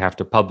quickly they have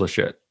to publish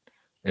it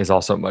is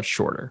also much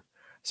shorter.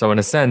 So in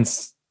a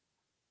sense,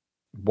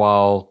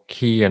 while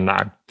he and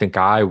I think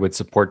I would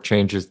support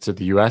changes to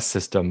the US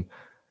system,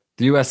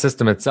 the US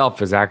system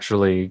itself is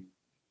actually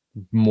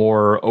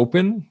more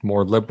open,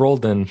 more liberal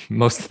than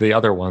most of the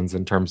other ones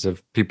in terms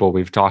of people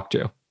we've talked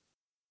to.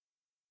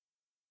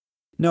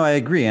 No, I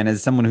agree. And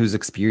as someone who's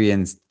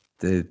experienced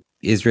the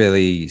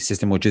Israeli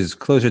system, which is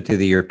closer to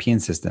the European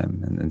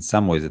system, in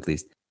some ways at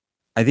least,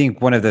 I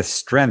think one of the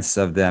strengths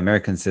of the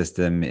American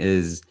system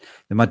is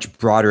the much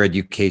broader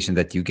education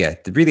that you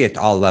get, really at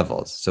all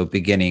levels. So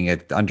beginning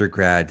at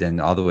undergrad and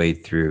all the way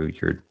through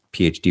your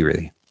PhD,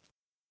 really.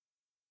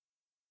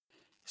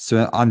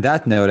 So on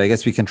that note, I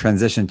guess we can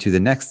transition to the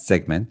next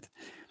segment.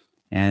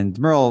 And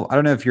Merle, I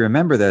don't know if you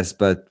remember this,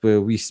 but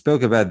we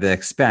spoke about The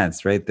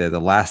Expanse, right? The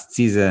last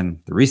season,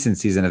 the recent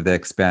season of The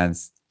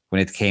Expanse when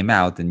it came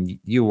out, and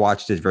you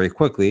watched it very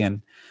quickly.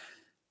 And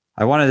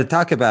I wanted to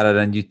talk about it,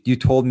 and you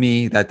told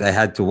me that I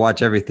had to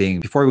watch everything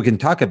before we can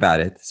talk about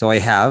it. So I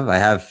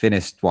have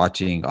finished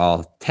watching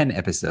all 10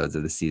 episodes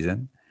of the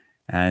season,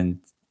 and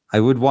I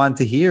would want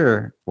to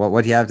hear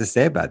what you have to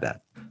say about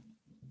that.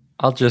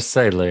 I'll just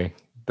say, Lee,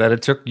 that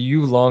it took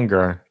you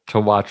longer to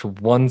watch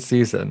one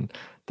season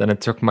than it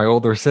took my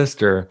older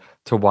sister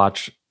to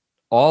watch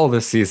all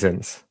the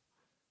seasons.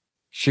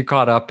 She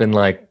caught up in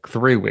like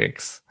 3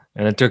 weeks,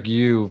 and it took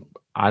you,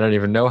 I don't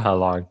even know how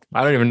long.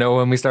 I don't even know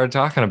when we started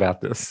talking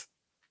about this.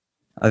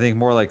 I think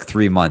more like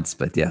 3 months,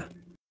 but yeah.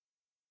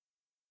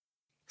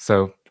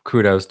 So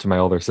kudos to my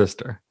older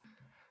sister.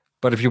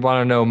 But if you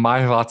want to know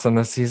my thoughts on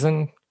this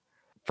season,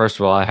 first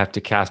of all, I have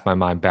to cast my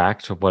mind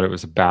back to what it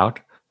was about.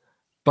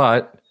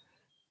 But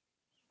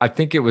I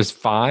think it was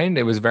fine.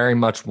 It was very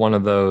much one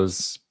of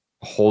those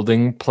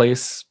holding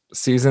place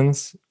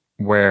seasons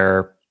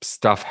where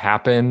stuff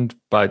happened,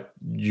 but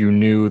you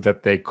knew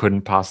that they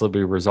couldn't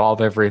possibly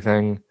resolve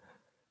everything.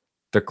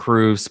 The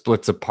crew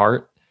splits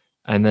apart,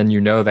 and then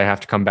they have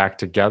to come back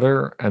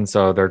together. And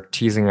so they're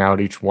teasing out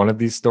each one of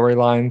these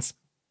storylines,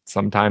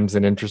 sometimes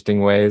in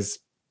interesting ways,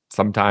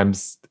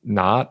 sometimes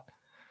not.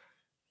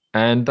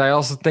 And I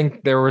also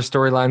think there were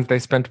storylines they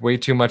spent way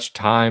too much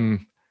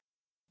time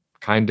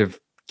kind of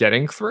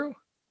getting through.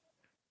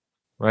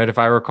 Right? If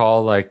I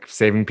recall, like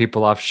saving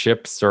people off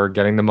ships or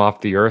getting them off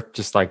the earth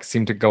just like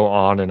seemed to go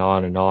on and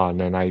on and on.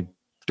 And I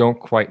don't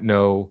quite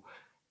know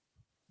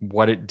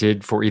what it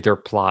did for either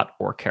plot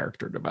or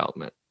character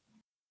development.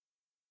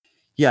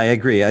 Yeah, I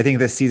agree. I think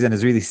this season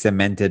has really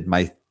cemented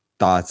my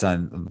thoughts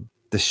on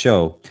the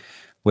show,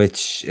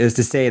 which is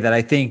to say that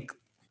I think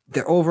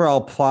the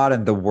overall plot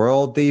and the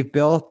world they've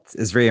built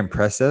is very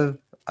impressive.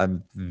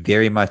 I'm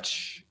very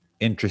much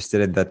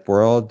interested in that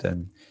world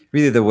and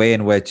really the way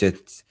in which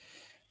it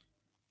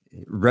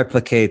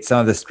replicates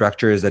some of the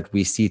structures that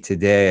we see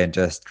today and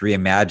just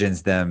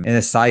reimagines them in a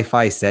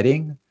sci-fi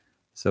setting.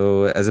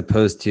 So as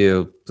opposed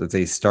to, let's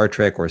say, Star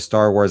Trek or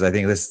Star Wars, I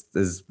think this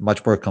is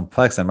much more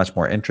complex and much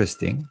more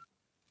interesting.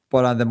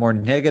 But on the more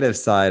negative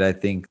side, I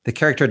think the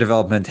character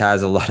development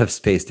has a lot of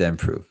space to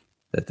improve,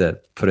 to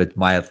put it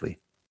mildly.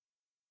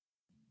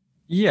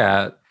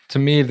 Yeah, to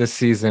me, this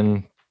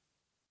season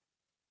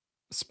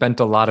spent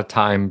a lot of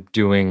time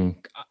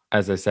doing,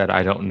 as I said,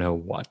 I don't know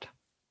what.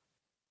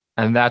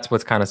 And that's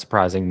what's kind of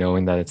surprising,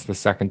 knowing that it's the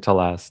second to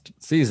last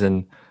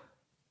season.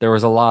 There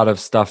was a lot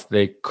of stuff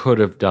they could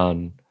have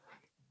done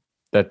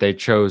that they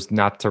chose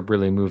not to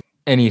really move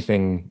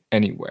anything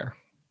anywhere.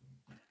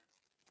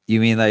 You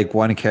mean like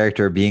one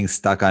character being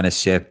stuck on a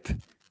ship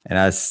and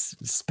us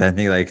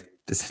spending like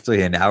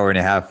essentially an hour and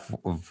a half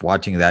of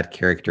watching that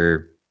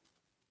character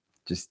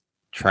just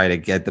try to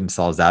get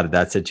themselves out of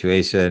that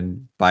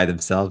situation by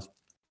themselves?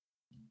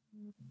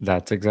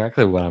 That's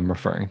exactly what I'm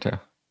referring to.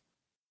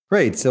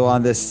 Great. So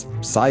on this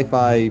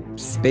sci-fi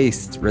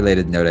space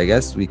related note, I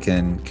guess we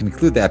can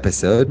conclude the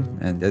episode.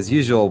 And as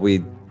usual,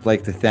 we'd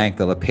like to thank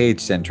the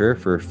LePage Center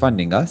for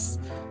funding us.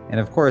 And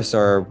of course,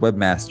 our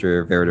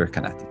webmaster, Veritor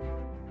Kanati.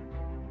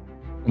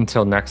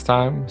 Until next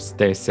time,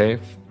 stay safe,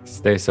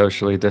 stay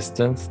socially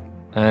distanced,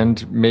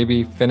 and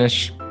maybe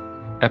finish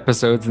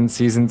episodes and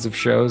seasons of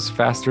shows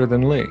faster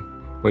than Lee,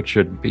 which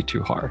shouldn't be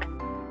too hard.